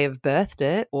 I may have birthed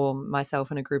it, or myself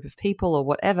and a group of people, or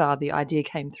whatever, the idea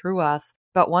came through us.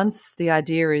 But once the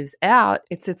idea is out,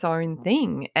 it's its own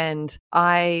thing. And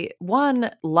I, one,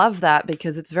 love that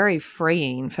because it's very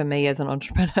freeing for me as an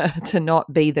entrepreneur to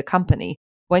not be the company.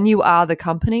 When you are the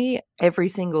company, every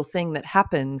single thing that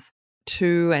happens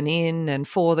to and in and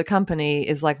for the company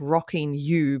is like rocking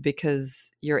you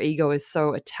because your ego is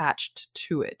so attached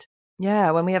to it.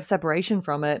 Yeah, when we have separation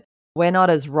from it, we're not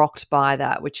as rocked by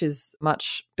that, which is a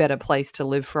much better place to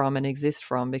live from and exist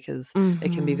from, because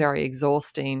it can be very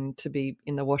exhausting to be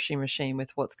in the washing machine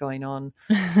with what's going on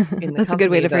in the That's company, a good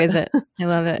way to phrase it. I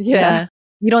love it. Yeah.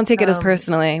 You don't take it as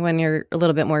personally when you're a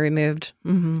little bit more removed.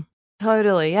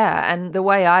 Totally, yeah. And the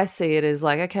way I see it is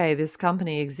like, okay, this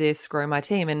company exists, grow my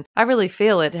team. And I really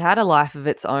feel it had a life of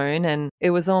its own. And it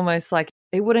was almost like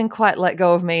it wouldn't quite let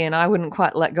go of me and I wouldn't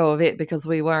quite let go of it because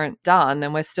we weren't done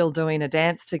and we're still doing a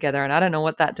dance together. And I don't know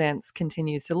what that dance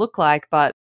continues to look like,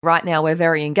 but right now we're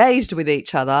very engaged with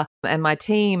each other and my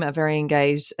team are very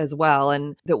engaged as well.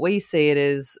 And that we see it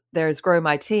is there's grow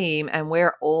my team and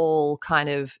we're all kind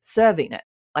of serving it.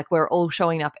 Like we're all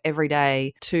showing up every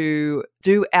day to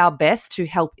do our best to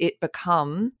help it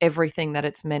become everything that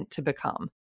it's meant to become.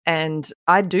 And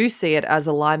I do see it as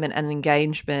alignment and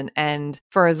engagement. And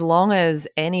for as long as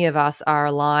any of us are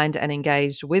aligned and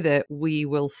engaged with it, we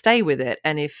will stay with it.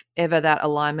 And if ever that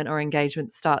alignment or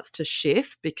engagement starts to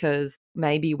shift because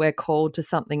maybe we're called to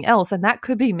something else, and that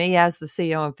could be me as the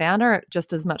CEO and founder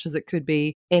just as much as it could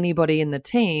be anybody in the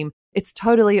team, it's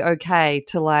totally okay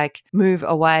to like move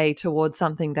away towards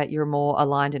something that you're more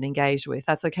aligned and engaged with.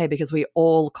 That's okay because we're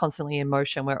all constantly in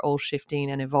motion. We're all shifting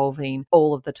and evolving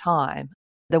all of the time.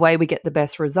 The way we get the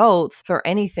best results for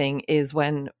anything is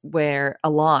when we're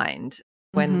aligned.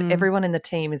 When everyone in the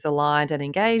team is aligned and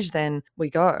engaged, then we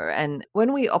go. And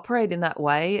when we operate in that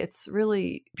way, it's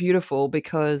really beautiful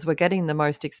because we're getting the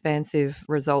most expansive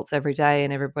results every day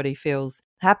and everybody feels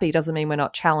happy. Doesn't mean we're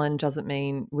not challenged, doesn't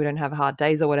mean we don't have hard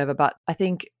days or whatever. But I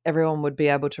think everyone would be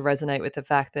able to resonate with the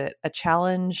fact that a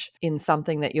challenge in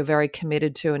something that you're very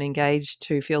committed to and engaged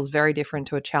to feels very different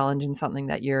to a challenge in something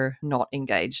that you're not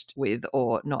engaged with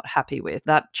or not happy with.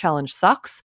 That challenge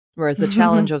sucks. Whereas the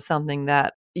challenge of something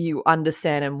that you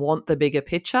understand and want the bigger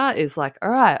picture is like, all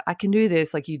right, I can do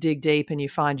this. Like you dig deep and you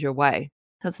find your way.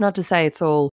 That's not to say it's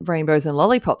all rainbows and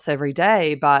lollipops every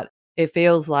day, but it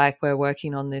feels like we're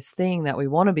working on this thing that we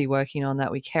want to be working on,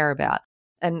 that we care about.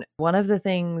 And one of the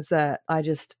things that I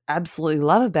just absolutely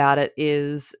love about it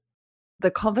is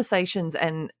the conversations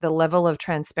and the level of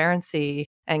transparency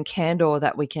and candor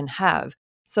that we can have.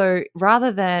 So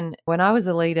rather than when I was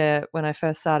a leader, when I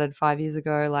first started 5 years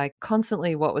ago, like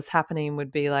constantly what was happening would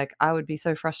be like, I would be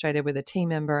so frustrated with a team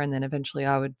member and then eventually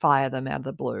I would fire them out of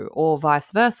the blue or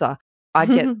vice versa. I'd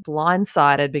get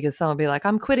blindsided because someone would be like,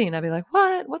 I'm quitting. I'd be like,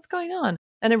 what? What's going on?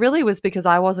 And it really was because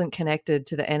I wasn't connected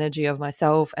to the energy of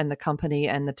myself and the company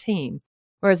and the team.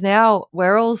 Whereas now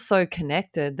we're all so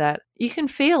connected that you can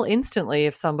feel instantly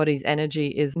if somebody's energy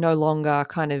is no longer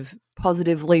kind of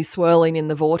positively swirling in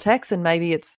the vortex and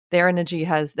maybe it's their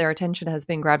attention has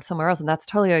been grabbed somewhere else, and that's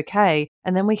totally okay.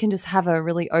 And then we can just have a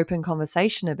really open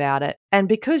conversation about it. And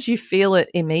because you feel it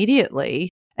immediately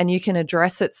and you can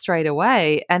address it straight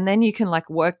away, and then you can like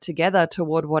work together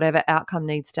toward whatever outcome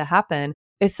needs to happen,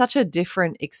 it's such a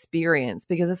different experience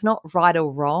because it's not right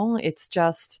or wrong. It's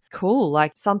just cool.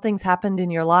 Like something's happened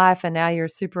in your life and now you're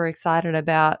super excited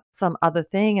about some other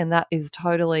thing, and that is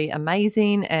totally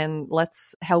amazing. And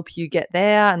let's help you get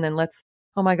there. And then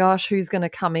oh my gosh, who's going to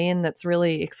come in that's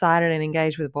really excited and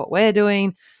engaged with what we're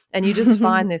doing? And you just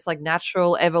find this like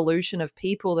natural evolution of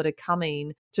people that are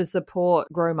coming to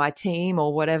support, grow my team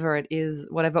or whatever it is,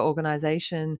 whatever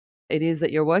organization it is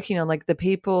that you're working on. Like the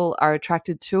people are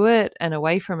attracted to it and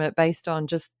away from it based on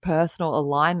just personal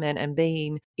alignment and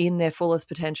being in their fullest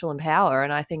potential and power.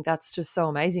 And I think that's just so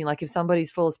amazing. Like if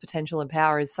somebody's fullest potential and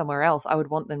power is somewhere else, I would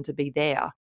want them to be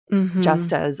there.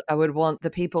 Just as I would want the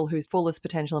people whose fullest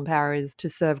potential and power is to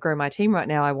serve, grow my team right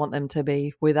now, I want them to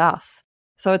be with us.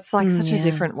 So it's like such a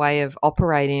different way of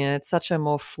operating, and it's such a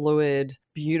more fluid,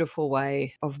 beautiful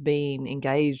way of being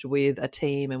engaged with a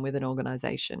team and with an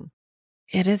organization.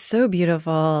 It is so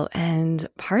beautiful. And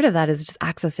part of that is just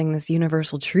accessing this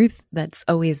universal truth that's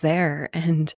always there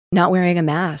and not wearing a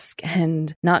mask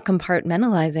and not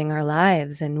compartmentalizing our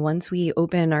lives. And once we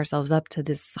open ourselves up to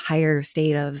this higher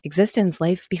state of existence,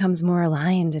 life becomes more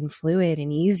aligned and fluid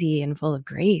and easy and full of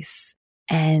grace.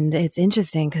 And it's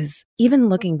interesting because even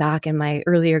looking back in my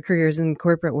earlier careers in the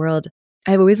corporate world,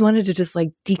 I've always wanted to just like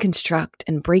deconstruct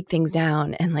and break things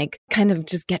down and like kind of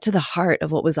just get to the heart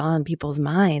of what was on people's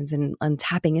minds and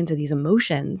tapping into these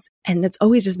emotions. And that's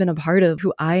always just been a part of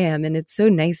who I am. And it's so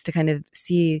nice to kind of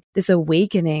see this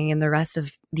awakening in the rest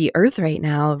of the earth right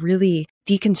now, really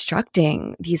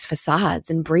deconstructing these facades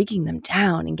and breaking them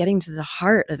down and getting to the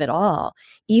heart of it all,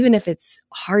 even if it's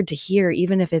hard to hear,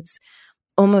 even if it's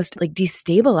almost like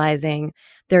destabilizing.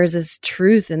 There's this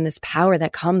truth and this power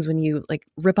that comes when you like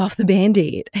rip off the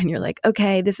Band-Aid and you're like,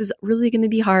 okay, this is really going to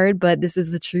be hard, but this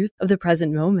is the truth of the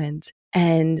present moment.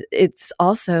 And it's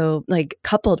also like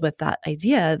coupled with that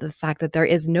idea, the fact that there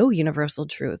is no universal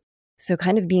truth. So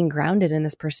kind of being grounded in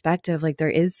this perspective, like there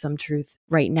is some truth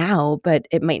right now, but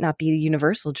it might not be the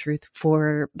universal truth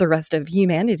for the rest of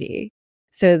humanity.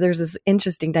 So there's this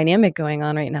interesting dynamic going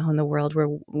on right now in the world where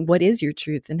what is your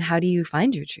truth and how do you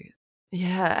find your truth?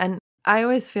 Yeah. And I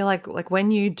always feel like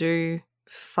when you do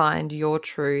find your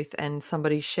truth and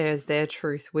somebody shares their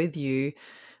truth with you,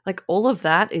 like all of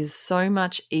that is so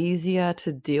much easier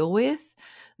to deal with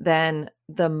than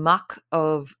the muck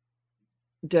of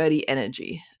dirty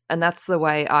energy. And that's the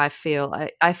way I feel.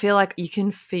 I feel like you can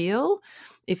feel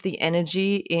if the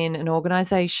energy in an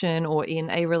organization or in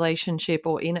a relationship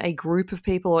or in a group of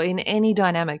people or in any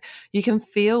dynamic, you can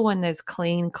feel when there's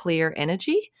clean, clear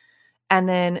energy. And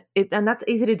then and that's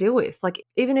easy to deal with. Like,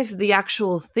 even if the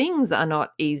actual things are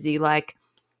not easy, like,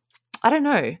 I don't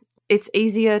know, it's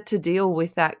easier to deal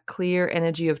with that clear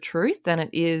energy of truth than it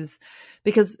is,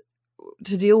 because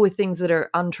to deal with things that are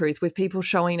untruth, with people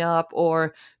showing up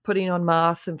or putting on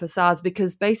masks and facades,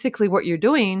 because basically what you're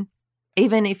doing,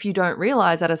 even if you don't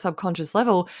realize at a subconscious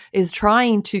level, is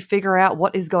trying to figure out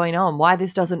what is going on, why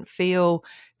this doesn't feel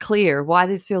clear, why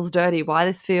this feels dirty, why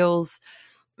this feels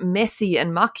messy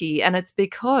and mucky. And it's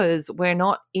because we're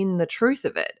not in the truth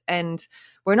of it. And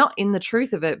we're not in the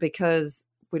truth of it because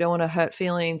we don't want to hurt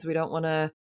feelings. We don't want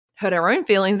to hurt our own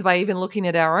feelings by even looking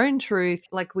at our own truth.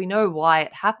 Like, we know why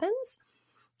it happens.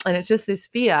 And it's just this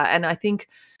fear. And I think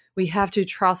we have to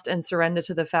trust and surrender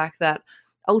to the fact that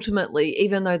ultimately,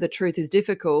 even though the truth is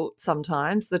difficult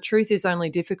sometimes, the truth is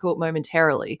only difficult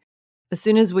momentarily. As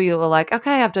soon as we are like,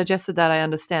 okay, I've digested that, I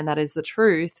understand that is the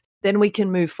truth, then we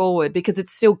can move forward because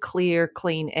it's still clear,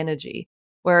 clean energy.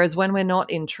 Whereas when we're not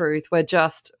in truth, we're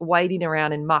just wading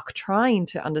around in muck trying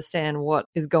to understand what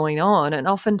is going on. And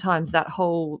oftentimes that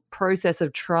whole process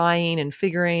of trying and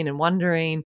figuring and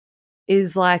wondering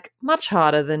is like much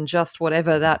harder than just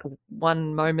whatever that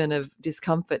one moment of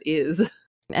discomfort is.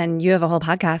 And you have a whole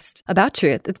podcast about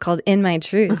truth. It's called In My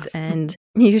Truth. And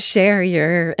you share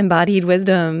your embodied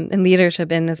wisdom and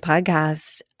leadership in this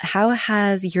podcast. How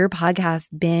has your podcast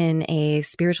been a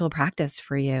spiritual practice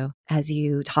for you as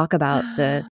you talk about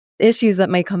the issues that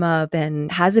might come up? And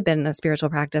has it been a spiritual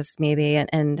practice maybe?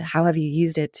 And how have you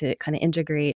used it to kind of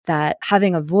integrate that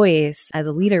having a voice as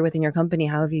a leader within your company?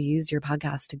 How have you used your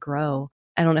podcast to grow?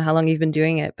 I don't know how long you've been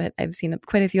doing it, but I've seen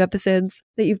quite a few episodes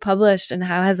that you've published. And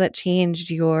how has that changed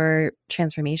your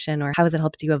transformation, or how has it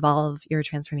helped you evolve your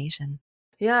transformation?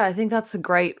 Yeah, I think that's a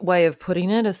great way of putting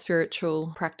it. A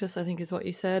spiritual practice, I think, is what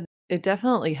you said. It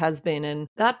definitely has been. And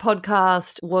that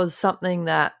podcast was something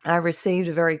that I received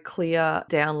a very clear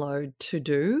download to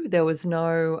do. There was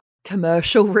no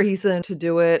commercial reason to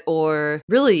do it or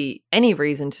really any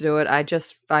reason to do it.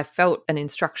 I felt an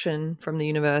instruction from the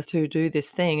universe to do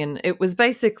this thing. And it was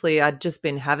basically, I'd just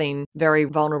been having very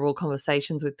vulnerable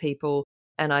conversations with people.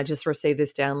 And I just received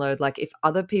this download, like, if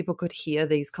other people could hear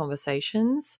these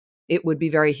conversations, it would be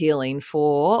very healing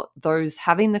for those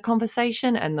having the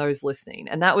conversation and those listening.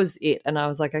 And that was it. And I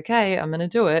was like, okay, I'm going to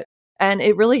do it. And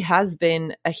it really has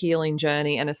been a healing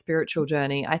journey and a spiritual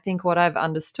journey. I think what I've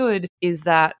understood is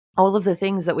that all of the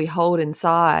things that we hold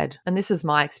inside, and this is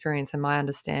my experience and my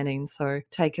understanding, so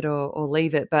take it or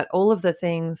leave it, but all of the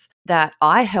things that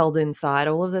I held inside,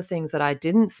 all of the things that I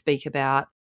didn't speak about,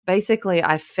 basically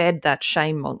I fed that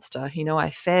shame monster. I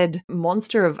fed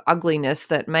monster of ugliness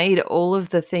that made all of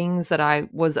the things that I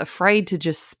was afraid to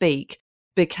just speak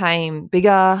became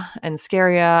bigger and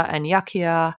scarier and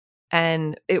yuckier.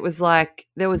 And it was like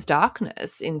there was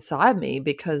darkness inside me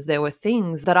because there were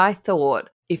things that I thought,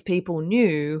 if people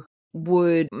knew,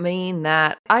 would mean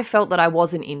that I felt that I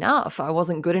wasn't enough. I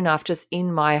wasn't good enough just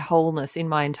in my wholeness, in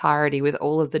my entirety, with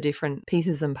all of the different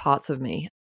pieces and parts of me.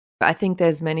 I think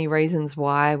there's many reasons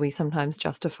why we sometimes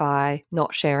justify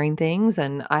not sharing things.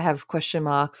 And I have question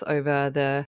marks over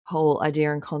the whole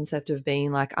idea and concept of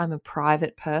being like, I'm a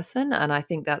private person. And I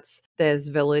think there's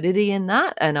validity in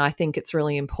that. And I think it's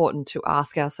really important to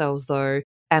ask ourselves, though,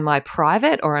 am I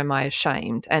private or am I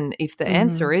ashamed? And if the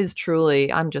answer is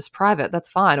truly, I'm just private, that's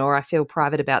fine. Or I feel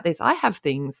private about this. I have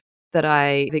things that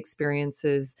I have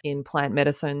experiences in plant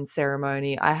medicine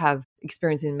ceremony. I have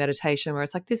experience in meditation where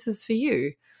it's like, this is for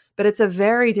you. But it's a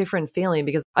very different feeling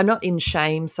because I'm not in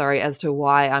shame, as to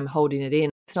why I'm holding it in.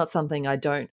 It's not something I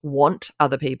don't want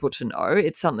other people to know.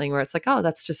 It's something where it's like, oh,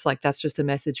 that's just a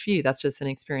message for you. That's just an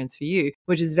experience for you,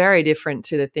 which is very different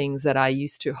to the things that I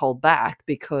used to hold back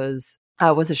because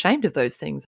I was ashamed of those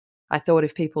things. I thought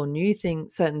if people knew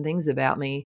certain things about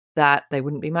me, that they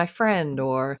wouldn't be my friend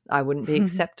or I wouldn't be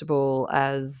acceptable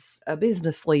as a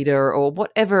business leader or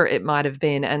whatever it might have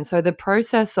been. And so the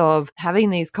process of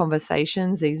having these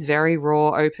conversations, these very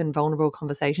raw, open, vulnerable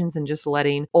conversations, and just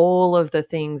letting all of the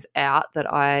things out that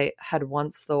I had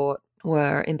once thought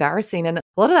were embarrassing. And a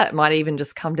lot of that might even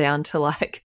just come down to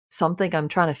like something I'm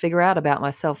trying to figure out about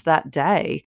myself that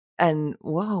day. And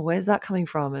whoa, where's that coming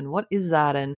from? And what is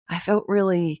that? And I felt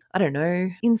really, I don't know,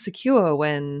 insecure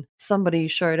when somebody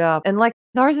showed up. And like,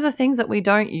 those are the things that we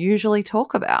don't usually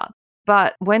talk about.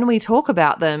 But when we talk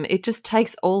about them, it just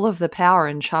takes all of the power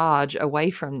and charge away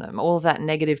from them, all of that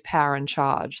negative power and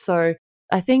charge. So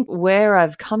I think where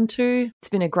I've come to, it's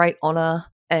been a great honor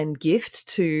and gift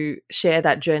to share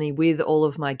that journey with all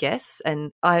of my guests.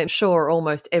 And I'm sure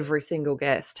almost every single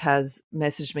guest has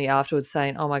messaged me afterwards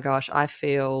saying, oh my gosh, I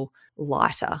feel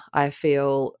lighter. I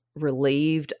feel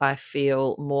relieved. I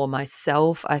feel more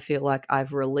myself. I feel like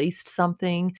I've released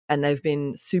something, and they've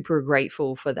been super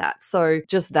grateful for that. So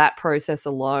just that process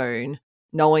alone,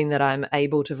 knowing that I'm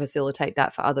able to facilitate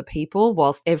that for other people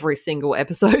whilst every single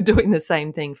episode doing the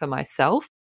same thing for myself,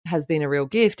 has been a real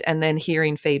gift. And then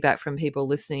hearing feedback from people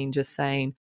listening, just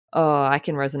saying, oh, I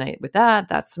can resonate with that.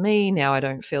 That's me. Now I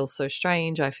don't feel so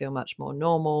strange. I feel much more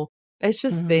normal. It's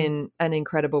just been an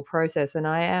incredible process. And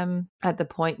I am at the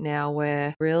point now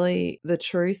where really the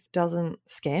truth doesn't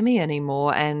scare me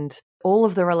anymore. And all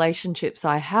of the relationships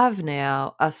I have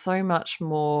now are so much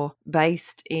more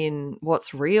based in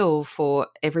what's real for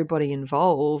everybody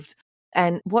involved.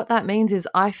 And what that means is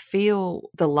I feel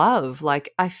the love.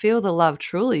 Like, I feel the love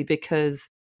truly because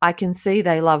I can see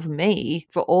they love me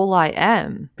for all I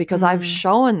am, because I've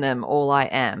shown them all I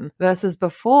am, versus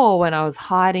before when I was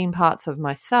hiding parts of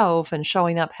myself and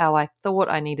showing up how I thought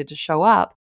I needed to show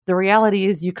up. The reality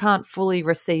is you can't fully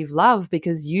receive love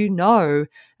because you know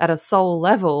at a soul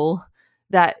level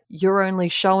that you're only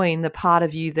showing the part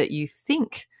of you that you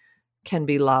think can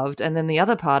be loved. And then the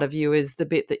other part of you is the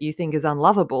bit that you think is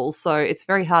unlovable. So it's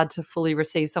very hard to fully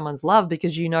receive someone's love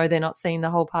because you know they're not seeing the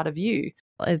whole part of you.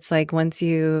 It's like once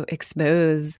you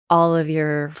expose all of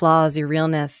your flaws, your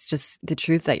realness, just the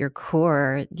truth at your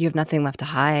core, you have nothing left to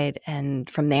hide. And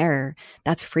from there,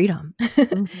 that's freedom.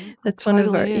 That's one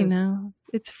of our,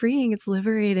 it's freeing, it's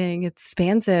liberating, it's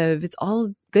expansive, it's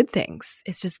all good things.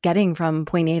 It's just getting from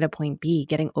point A to point B,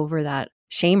 getting over that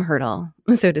shame hurdle,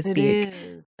 so to speak. It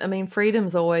is. I mean,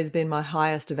 freedom's always been my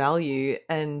highest value,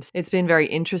 and it's been very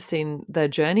interesting, the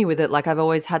journey with it. Like, I've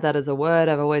always had that as a word.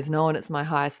 I've always known it's my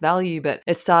highest value, but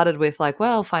it started with like,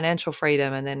 well, financial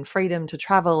freedom, and then freedom to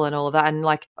travel and all of that. And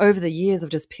like over the years, I've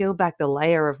just peeled back the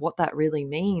layer of what that really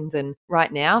means. And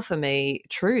right now for me,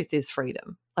 truth is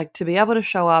freedom. Like, to be able to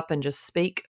show up and just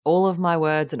speak all of my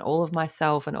words and all of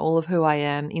myself and all of who I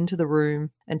am into the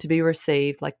room and to be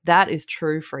received, like, that is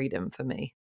true freedom for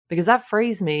me, because that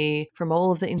frees me from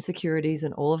all of the insecurities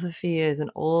and all of the fears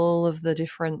and all of the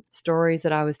different stories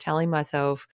that I was telling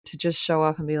myself, to just show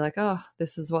up and be like, oh,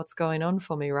 this is what's going on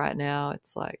for me right now.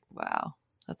 It's like, wow,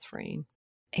 that's freeing.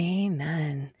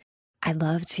 Amen. I'd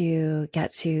love to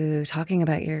get to talking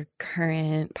about your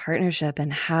current partnership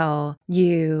and how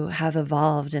you have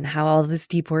evolved and how all this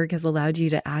deep work has allowed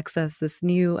you to access this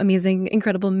new, amazing,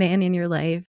 incredible man in your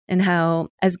life, and how,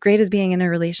 as great as being in a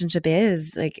relationship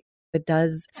is, like, it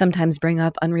does sometimes bring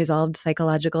up unresolved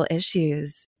psychological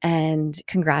issues. And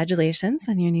congratulations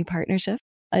on your new partnership.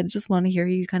 I just want to hear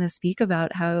you kind of speak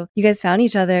about how you guys found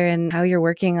each other and how you're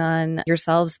working on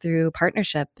yourselves through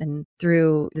partnership and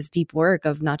through this deep work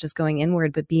of not just going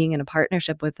inward, but being in a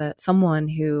partnership with someone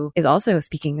who is also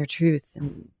speaking their truth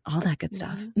and all that good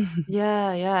stuff.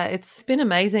 Yeah. It's been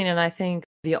amazing. And I think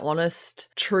the honest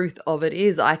truth of it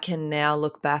is I can now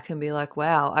look back and be like,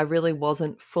 wow, I really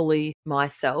wasn't fully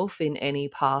myself in any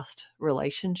past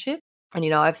relationship. And,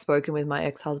 I've spoken with my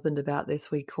ex-husband about this.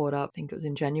 We caught up, I think it was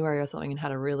in January or something, and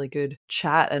had a really good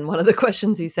chat. And one of the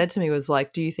questions he said to me was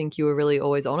like, do you think you were really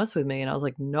always honest with me? And I was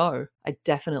like, no, I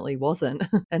definitely wasn't.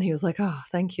 And he was like, oh,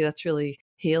 thank you. That's really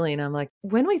healing. I'm like,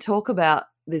 when we talk about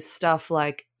this stuff,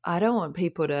 like, I don't want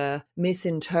people to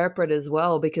misinterpret as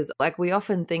well, because like we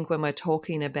often think when we're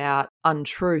talking about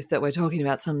untruth that we're talking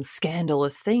about some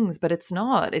scandalous things, but it's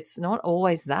not. It's not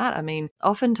always that. I mean,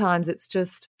 oftentimes it's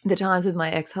just the times with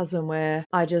my ex-husband where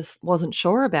I just wasn't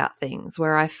sure about things,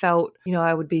 where I felt,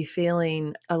 I would be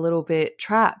feeling a little bit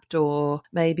trapped, or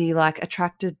maybe like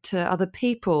attracted to other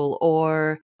people,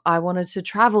 or I wanted to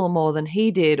travel more than he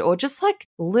did, or just like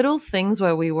little things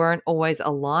where we weren't always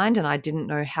aligned and I didn't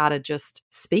know how to just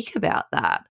speak about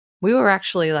that. We were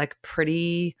actually like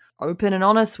pretty open and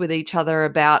honest with each other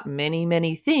about many,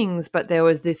 many things, but there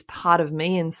was this part of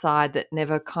me inside that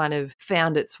never kind of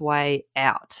found its way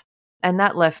out. And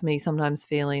that left me sometimes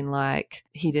feeling like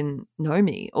he didn't know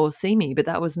me or see me, but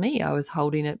that was me. I was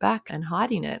holding it back and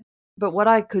hiding it. But what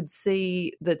I could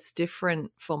see that's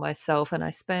different for myself, and I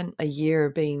spent a year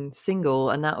being single,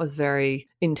 and that was very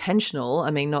intentional. I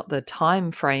mean, not the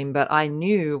time frame, but I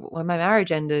knew when my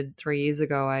marriage ended 3 years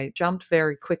ago, I jumped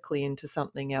very quickly into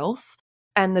something else.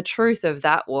 And the truth of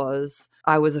that was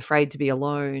I was afraid to be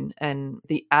alone. And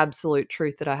the absolute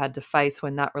truth that I had to face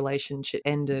when that relationship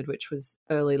ended, which was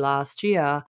early last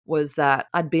year, was that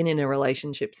I'd been in a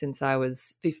relationship since I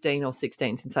was 15 or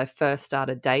 16, since I first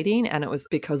started dating. And it was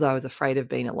because I was afraid of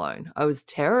being alone. I was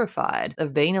terrified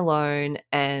of being alone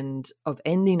and of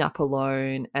ending up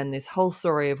alone, and this whole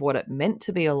story of what it meant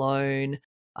to be alone.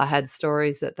 I had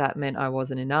stories that meant I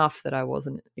wasn't enough, that I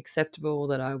wasn't acceptable,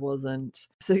 that I wasn't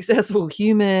a successful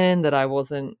human, that I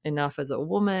wasn't enough as a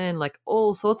woman, like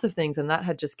all sorts of things. And that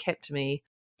had just kept me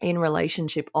in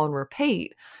relationship on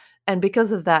repeat. And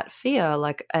because of that fear,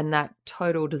 like, and that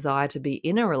total desire to be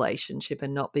in a relationship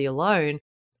and not be alone,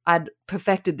 I'd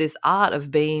perfected this art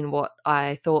of being what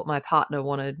I thought my partner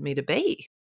wanted me to be.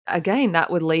 Again,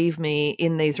 that would leave me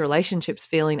in these relationships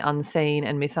feeling unseen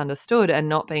and misunderstood and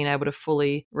not being able to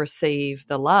fully receive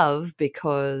the love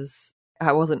because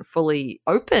I wasn't fully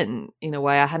open in a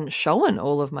way. I hadn't shown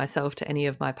all of myself to any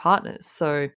of my partners.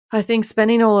 So I think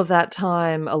spending all of that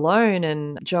time alone,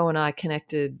 and Joe and I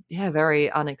connected, very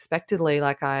unexpectedly.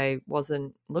 Like, I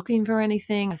wasn't looking for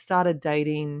anything. I started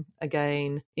dating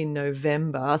again in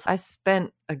November. So I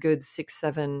spent a good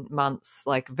 6-7 months,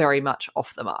 like, very much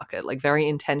off the market, like very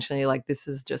intentionally, like, this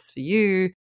is just for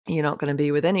you. You're not going to be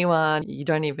with anyone. You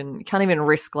can't even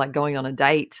risk like going on a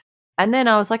date. And then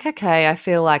I was like, okay, I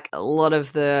feel like a lot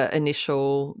of the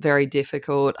initial very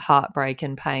difficult heartbreak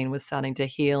and pain was starting to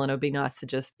heal, and it would be nice to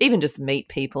just meet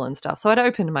people and stuff. So I'd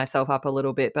opened myself up a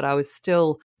little bit, but I was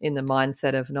still in the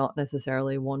mindset of not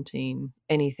necessarily wanting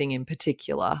anything in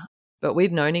particular. But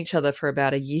we'd known each other for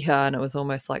about a year, and it was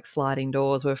almost like sliding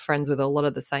doors. We're friends with a lot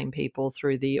of the same people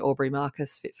through the Aubrey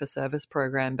Marcus Fit for Service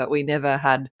program, but we never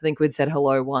had, I think we'd said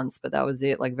hello once, but that was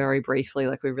it, like very briefly,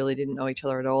 like we really didn't know each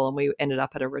other at all. And we ended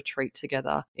up at a retreat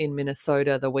together in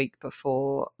Minnesota the week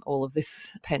before all of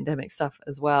this pandemic stuff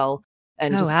as well.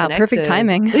 And oh, just wow. connected. Perfect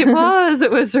timing. It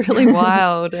was really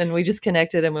wild. And we just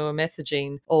connected, and we were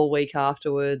messaging all week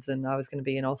afterwards. And I was going to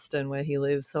be in Austin where he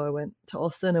lives. So I went to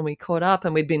Austin and we caught up,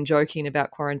 and we'd been joking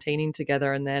about quarantining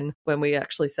together. And then when we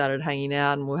actually started hanging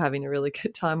out and we were having a really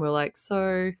good time, we were like,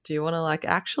 so do you want to like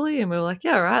actually? And we were like,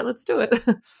 yeah, all right, let's do it.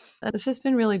 And it's just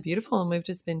been really beautiful. And we've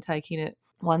just been taking it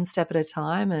one step at a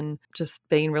time and just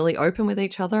being really open with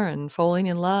each other and falling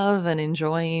in love and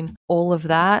enjoying all of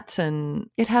that. And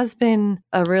it has been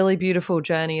a really beautiful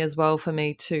journey as well for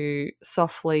me to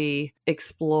softly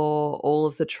explore all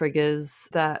of the triggers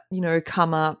that,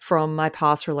 come up from my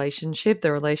past relationship.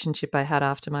 The relationship I had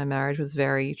after my marriage was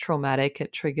very traumatic.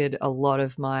 It triggered a lot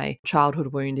of my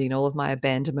childhood wounding, all of my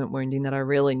abandonment wounding that I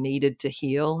really needed to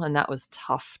heal. And that was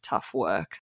tough, tough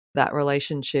work. That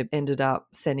relationship ended up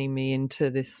sending me into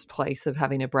this place of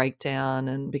having a breakdown,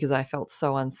 and because I felt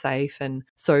so unsafe and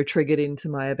so triggered into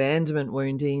my abandonment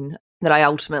wounding that I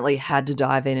ultimately had to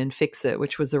dive in and fix it,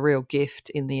 which was a real gift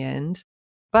in the end.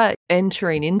 But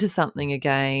entering into something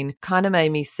again kind of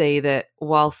made me see that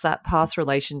whilst that past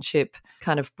relationship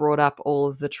kind of brought up all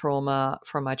of the trauma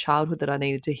from my childhood that I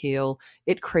needed to heal,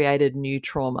 it created new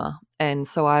trauma. And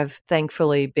so I've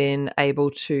thankfully been able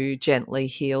to gently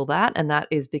heal that. And that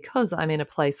is because I'm in a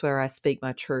place where I speak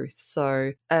my truth.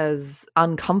 So as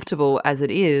uncomfortable as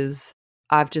it is,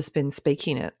 I've just been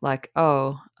speaking it like,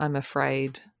 oh, I'm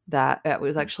afraid. That it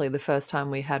was actually the first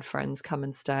time we had friends come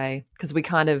and stay, because we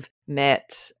kind of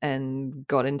met and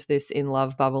got into this in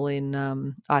love bubble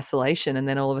in isolation. And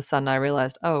then all of a sudden I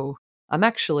realized, oh, I'm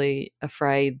actually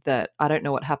afraid that I don't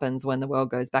know what happens when the world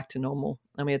goes back to normal.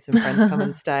 And we had some friends come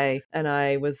and stay. And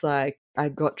I was like, I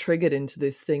got triggered into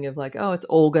this thing of like, oh, it's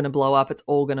all going to blow up. It's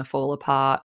all going to fall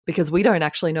apart. Because we don't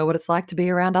actually know what it's like to be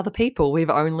around other people.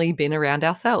 We've only been around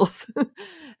ourselves.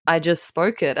 I just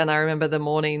spoke it. And I remember the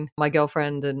morning my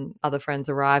girlfriend and other friends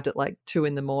arrived at like 2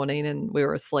 a.m. and we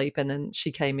were asleep. And then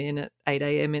she came in at 8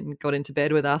 a.m. and got into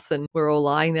bed with us. And we were all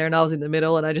lying there and I was in the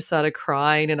middle and I just started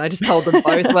crying and I just told them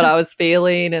both what I was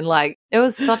feeling. And like, it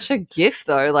was such a gift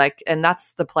though. Like, and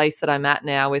that's the place that I'm at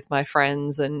now with my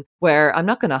friends, and where I'm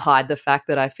not going to hide the fact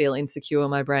that I feel insecure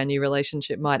my brand new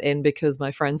relationship might end because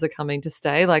my friends are coming to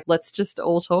stay. Like, let's just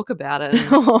all talk about it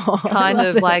and kind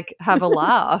of like have a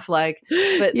laugh. Like,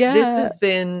 but this has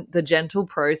been the gentle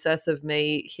process of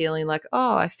me healing, like,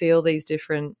 oh, I feel these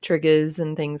different triggers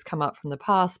and things come up from the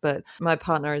past. But my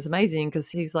partner is amazing because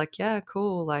he's like, yeah,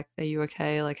 cool. Like, are you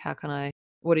okay? Like,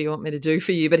 what do you want me to do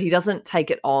for you? But he doesn't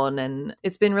take it on. And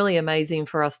it's been really amazing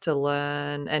for us to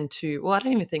learn and I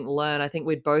don't even think learn. I think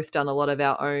we'd both done a lot of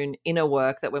our own inner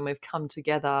work, that when we've come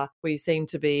together, we seem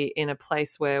to be in a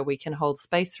place where we can hold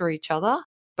space for each other,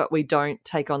 but we don't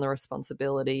take on the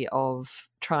responsibility of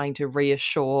trying to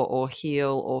reassure or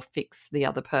heal or fix the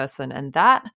other person. And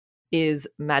that is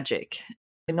magic.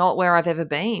 Not where I've ever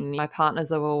been. My partners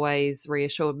have always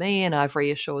reassured me and I've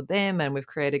reassured them, and we've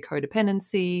created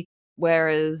codependency.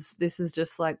 Whereas this is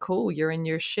just like, cool, you're in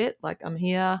your shit. Like, I'm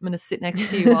here. I'm going to sit next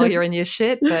to you while you're in your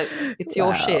shit, but it's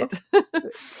your shit.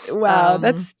 Wow,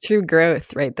 that's true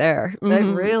growth right there.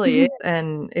 It really is.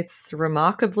 And it's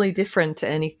remarkably different to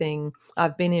anything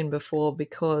I've been in before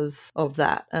because of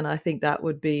that. And I think that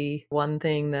would be one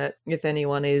thing that if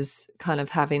anyone is kind of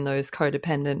having those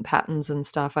codependent patterns and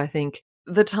stuff, I think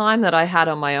the time that I had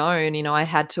on my own, you know, I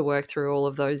had to work through all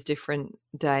of those different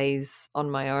days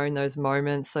on my own, those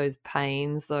moments, those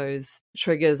pains, those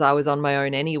triggers. I was on my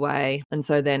own anyway. And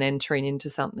so then entering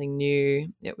into something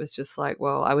new, it was just like,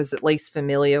 well, I was at least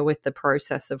familiar with the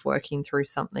process of working through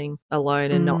something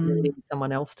alone and not needing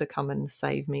someone else to come and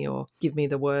save me or give me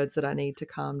the words that I need to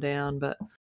calm down. But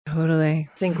totally.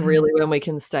 I think really when we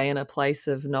can stay in a place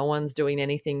of no one's doing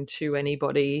anything to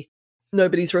anybody,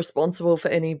 nobody's responsible for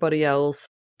anybody else.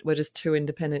 We're just two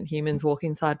independent humans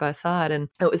walking side by side. And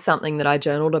it was something that I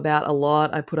journaled about a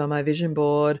lot. I put on my vision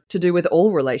board to do with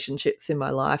all relationships in my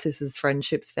life. This is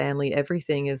friendships, family,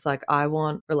 everything is like, I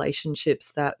want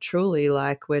relationships that truly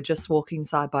like we're just walking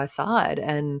side by side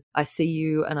and I see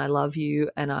you and I love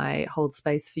you and I hold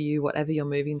space for you, whatever you're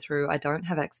moving through. I don't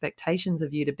have expectations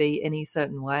of you to be any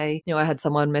certain way. You know, I had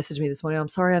someone message me this morning, I'm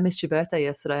sorry I missed your birthday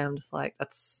yesterday. I'm just like,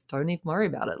 don't even worry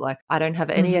about it. Like, I don't have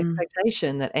any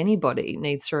expectation that anybody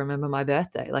needs to remember my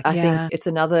birthday. Like, I think it's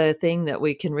another thing that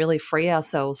we can really free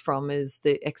ourselves from is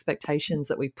the expectations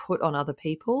that we put on other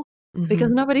people. Because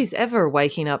nobody's ever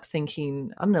waking up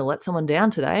thinking, I'm going to let someone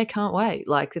down today. I can't wait.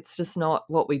 Like, it's just not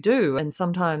what we do. And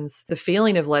sometimes the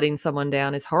feeling of letting someone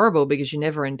down is horrible because you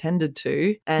never intended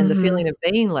to. And the feeling of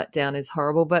being let down is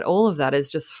horrible. But all of that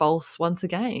is just false once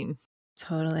again.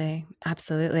 Totally.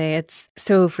 Absolutely. It's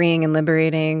so freeing and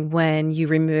liberating when you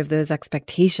remove those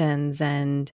expectations.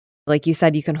 And like you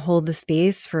said, you can hold the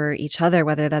space for each other,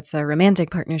 whether that's a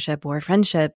romantic partnership or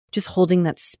friendship, just holding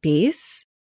that space,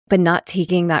 but not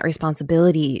taking that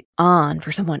responsibility on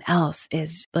for someone else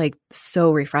is like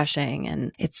so refreshing.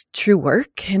 And it's true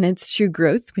work and it's true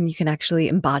growth when you can actually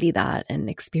embody that and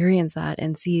experience that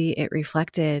and see it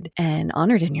reflected and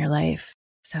honored in your life.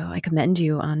 So I commend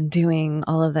you on doing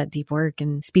all of that deep work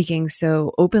and speaking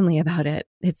so openly about it.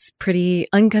 It's pretty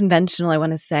unconventional, I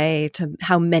want to say, to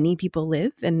how many people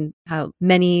live and how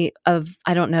many of,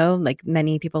 I don't know, like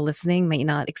many people listening might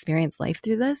not experience life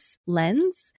through this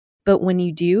lens. But when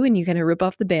you do and you kind of rip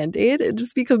off the Band-Aid, it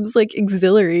just becomes like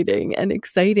exhilarating and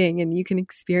exciting and you can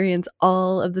experience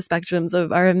all of the spectrums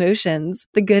of our emotions,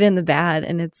 the good and the bad.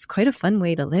 And it's quite a fun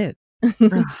way to live.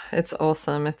 It's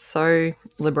awesome. It's so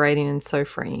liberating and so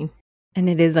freeing. And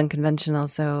it is unconventional.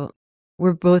 So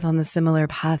we're both on the similar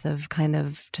path of kind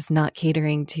of just not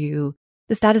catering to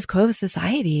the status quo of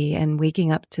society and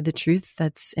waking up to the truth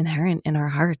that's inherent in our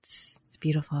hearts. It's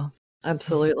beautiful.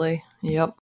 Absolutely.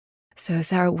 Yep. So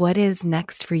Sarah, what is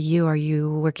next for you? Are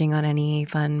you working on any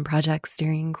fun projects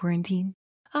during quarantine?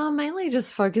 Mainly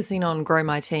just focusing on grow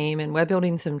my team, and we're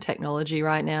building some technology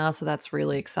right now. So that's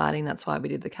really exciting. That's why we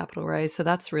did the capital raise. So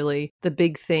that's really the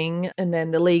big thing. And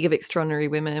then the League of Extraordinary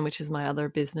Women, which is my other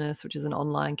business, which is an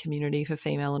online community for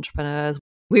female entrepreneurs.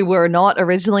 We were not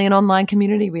originally an online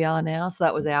community. We are now. So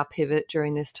that was our pivot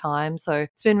during this time. So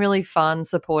it's been really fun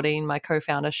supporting my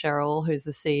co-founder, Cheryl, who's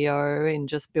the CEO, in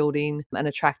just building and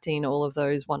attracting all of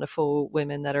those wonderful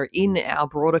women that are in our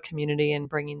broader community and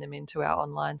bringing them into our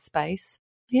online space.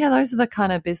 Yeah, those are the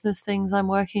kind of business things I'm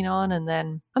working on. And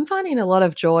then I'm finding a lot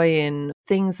of joy in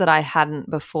things that I hadn't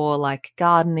before, like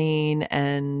gardening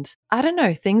and I don't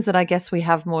know, things that I guess we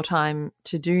have more time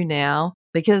to do now.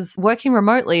 Because working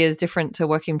remotely is different to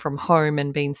working from home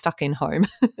and being stuck in home.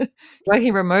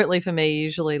 Working remotely for me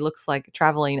usually looks like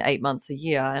traveling 8 months a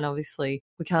year. And obviously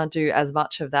we can't do as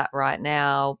much of that right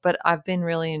now. But I've been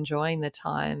really enjoying the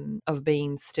time of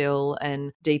being still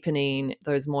and deepening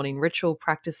those morning ritual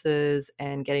practices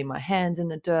and getting my hands in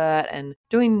the dirt and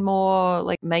doing more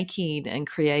like making and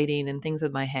creating and things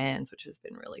with my hands, which has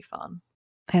been really fun.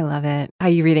 I love it. Are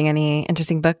you reading any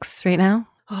interesting books right now?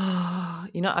 Oh,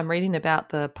 I'm reading about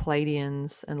the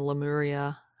Palladians and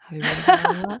Lemuria. Have you read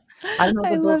about that? I don't know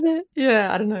I love it.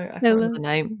 Yeah, I don't know. I can't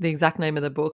remember the exact name of the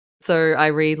book. So I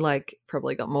read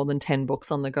probably got more than 10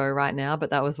 books on the go right now, but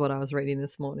that was what I was reading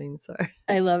this morning. So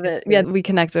I love it. Yeah, we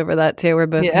connect over that too. We're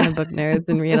both kind of book nerds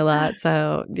and read a lot.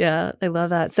 So yeah, I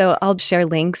love that. So I'll share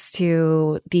links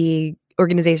to the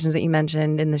organizations that you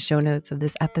mentioned in the show notes of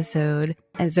this episode.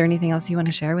 And is there anything else you want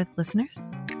to share with listeners?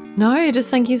 No, just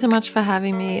thank you so much for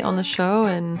having me on the show.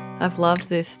 And I've loved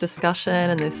this discussion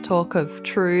and this talk of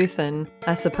truth. And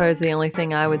I suppose the only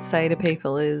thing I would say to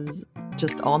people is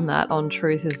just on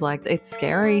truth is like, it's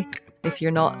scary. if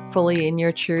you're not fully in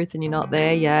your truth and you're not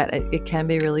there yet, it can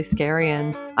be really scary.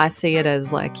 And I see it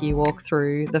as like you walk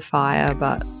through the fire,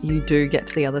 but you do get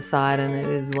to the other side, and it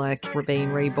is like we're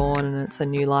being reborn, and it's a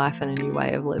new life and a new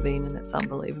way of living, and it's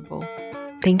unbelievable.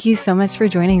 Thank you so much for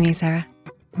joining me, Sarah.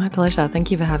 My pleasure. Thank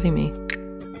you for having me.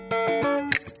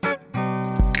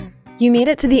 You made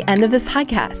it to the end of this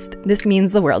podcast. This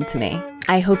means the world to me.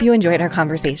 I hope you enjoyed our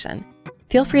conversation.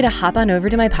 Feel free to hop on over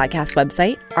to my podcast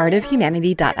website,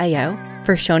 artofhumanity.io,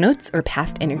 for show notes or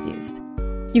past interviews.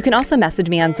 You can also message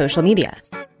me on social media.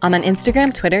 I'm on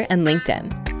Instagram, Twitter, and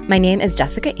LinkedIn. My name is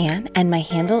Jessica Ann, and my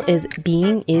handle is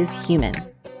Being is Human.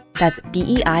 That's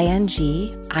BEINGISHUMAN.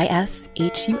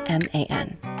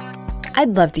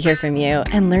 I'd love to hear from you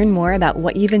and learn more about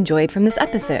what you've enjoyed from this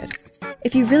episode.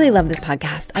 If you really love this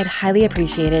podcast, I'd highly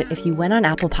appreciate it if you went on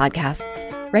Apple Podcasts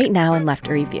right now and left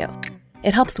a review.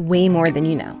 It helps way more than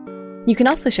you know. You can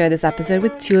also share this episode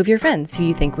with 2 of your friends who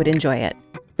you think would enjoy it.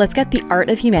 Let's get the Art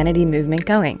of Humanity movement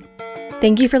going.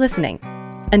 Thank you for listening.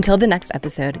 Until the next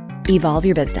episode, evolve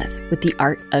your business with the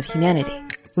Art of Humanity.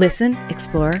 Listen,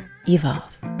 explore,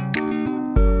 evolve.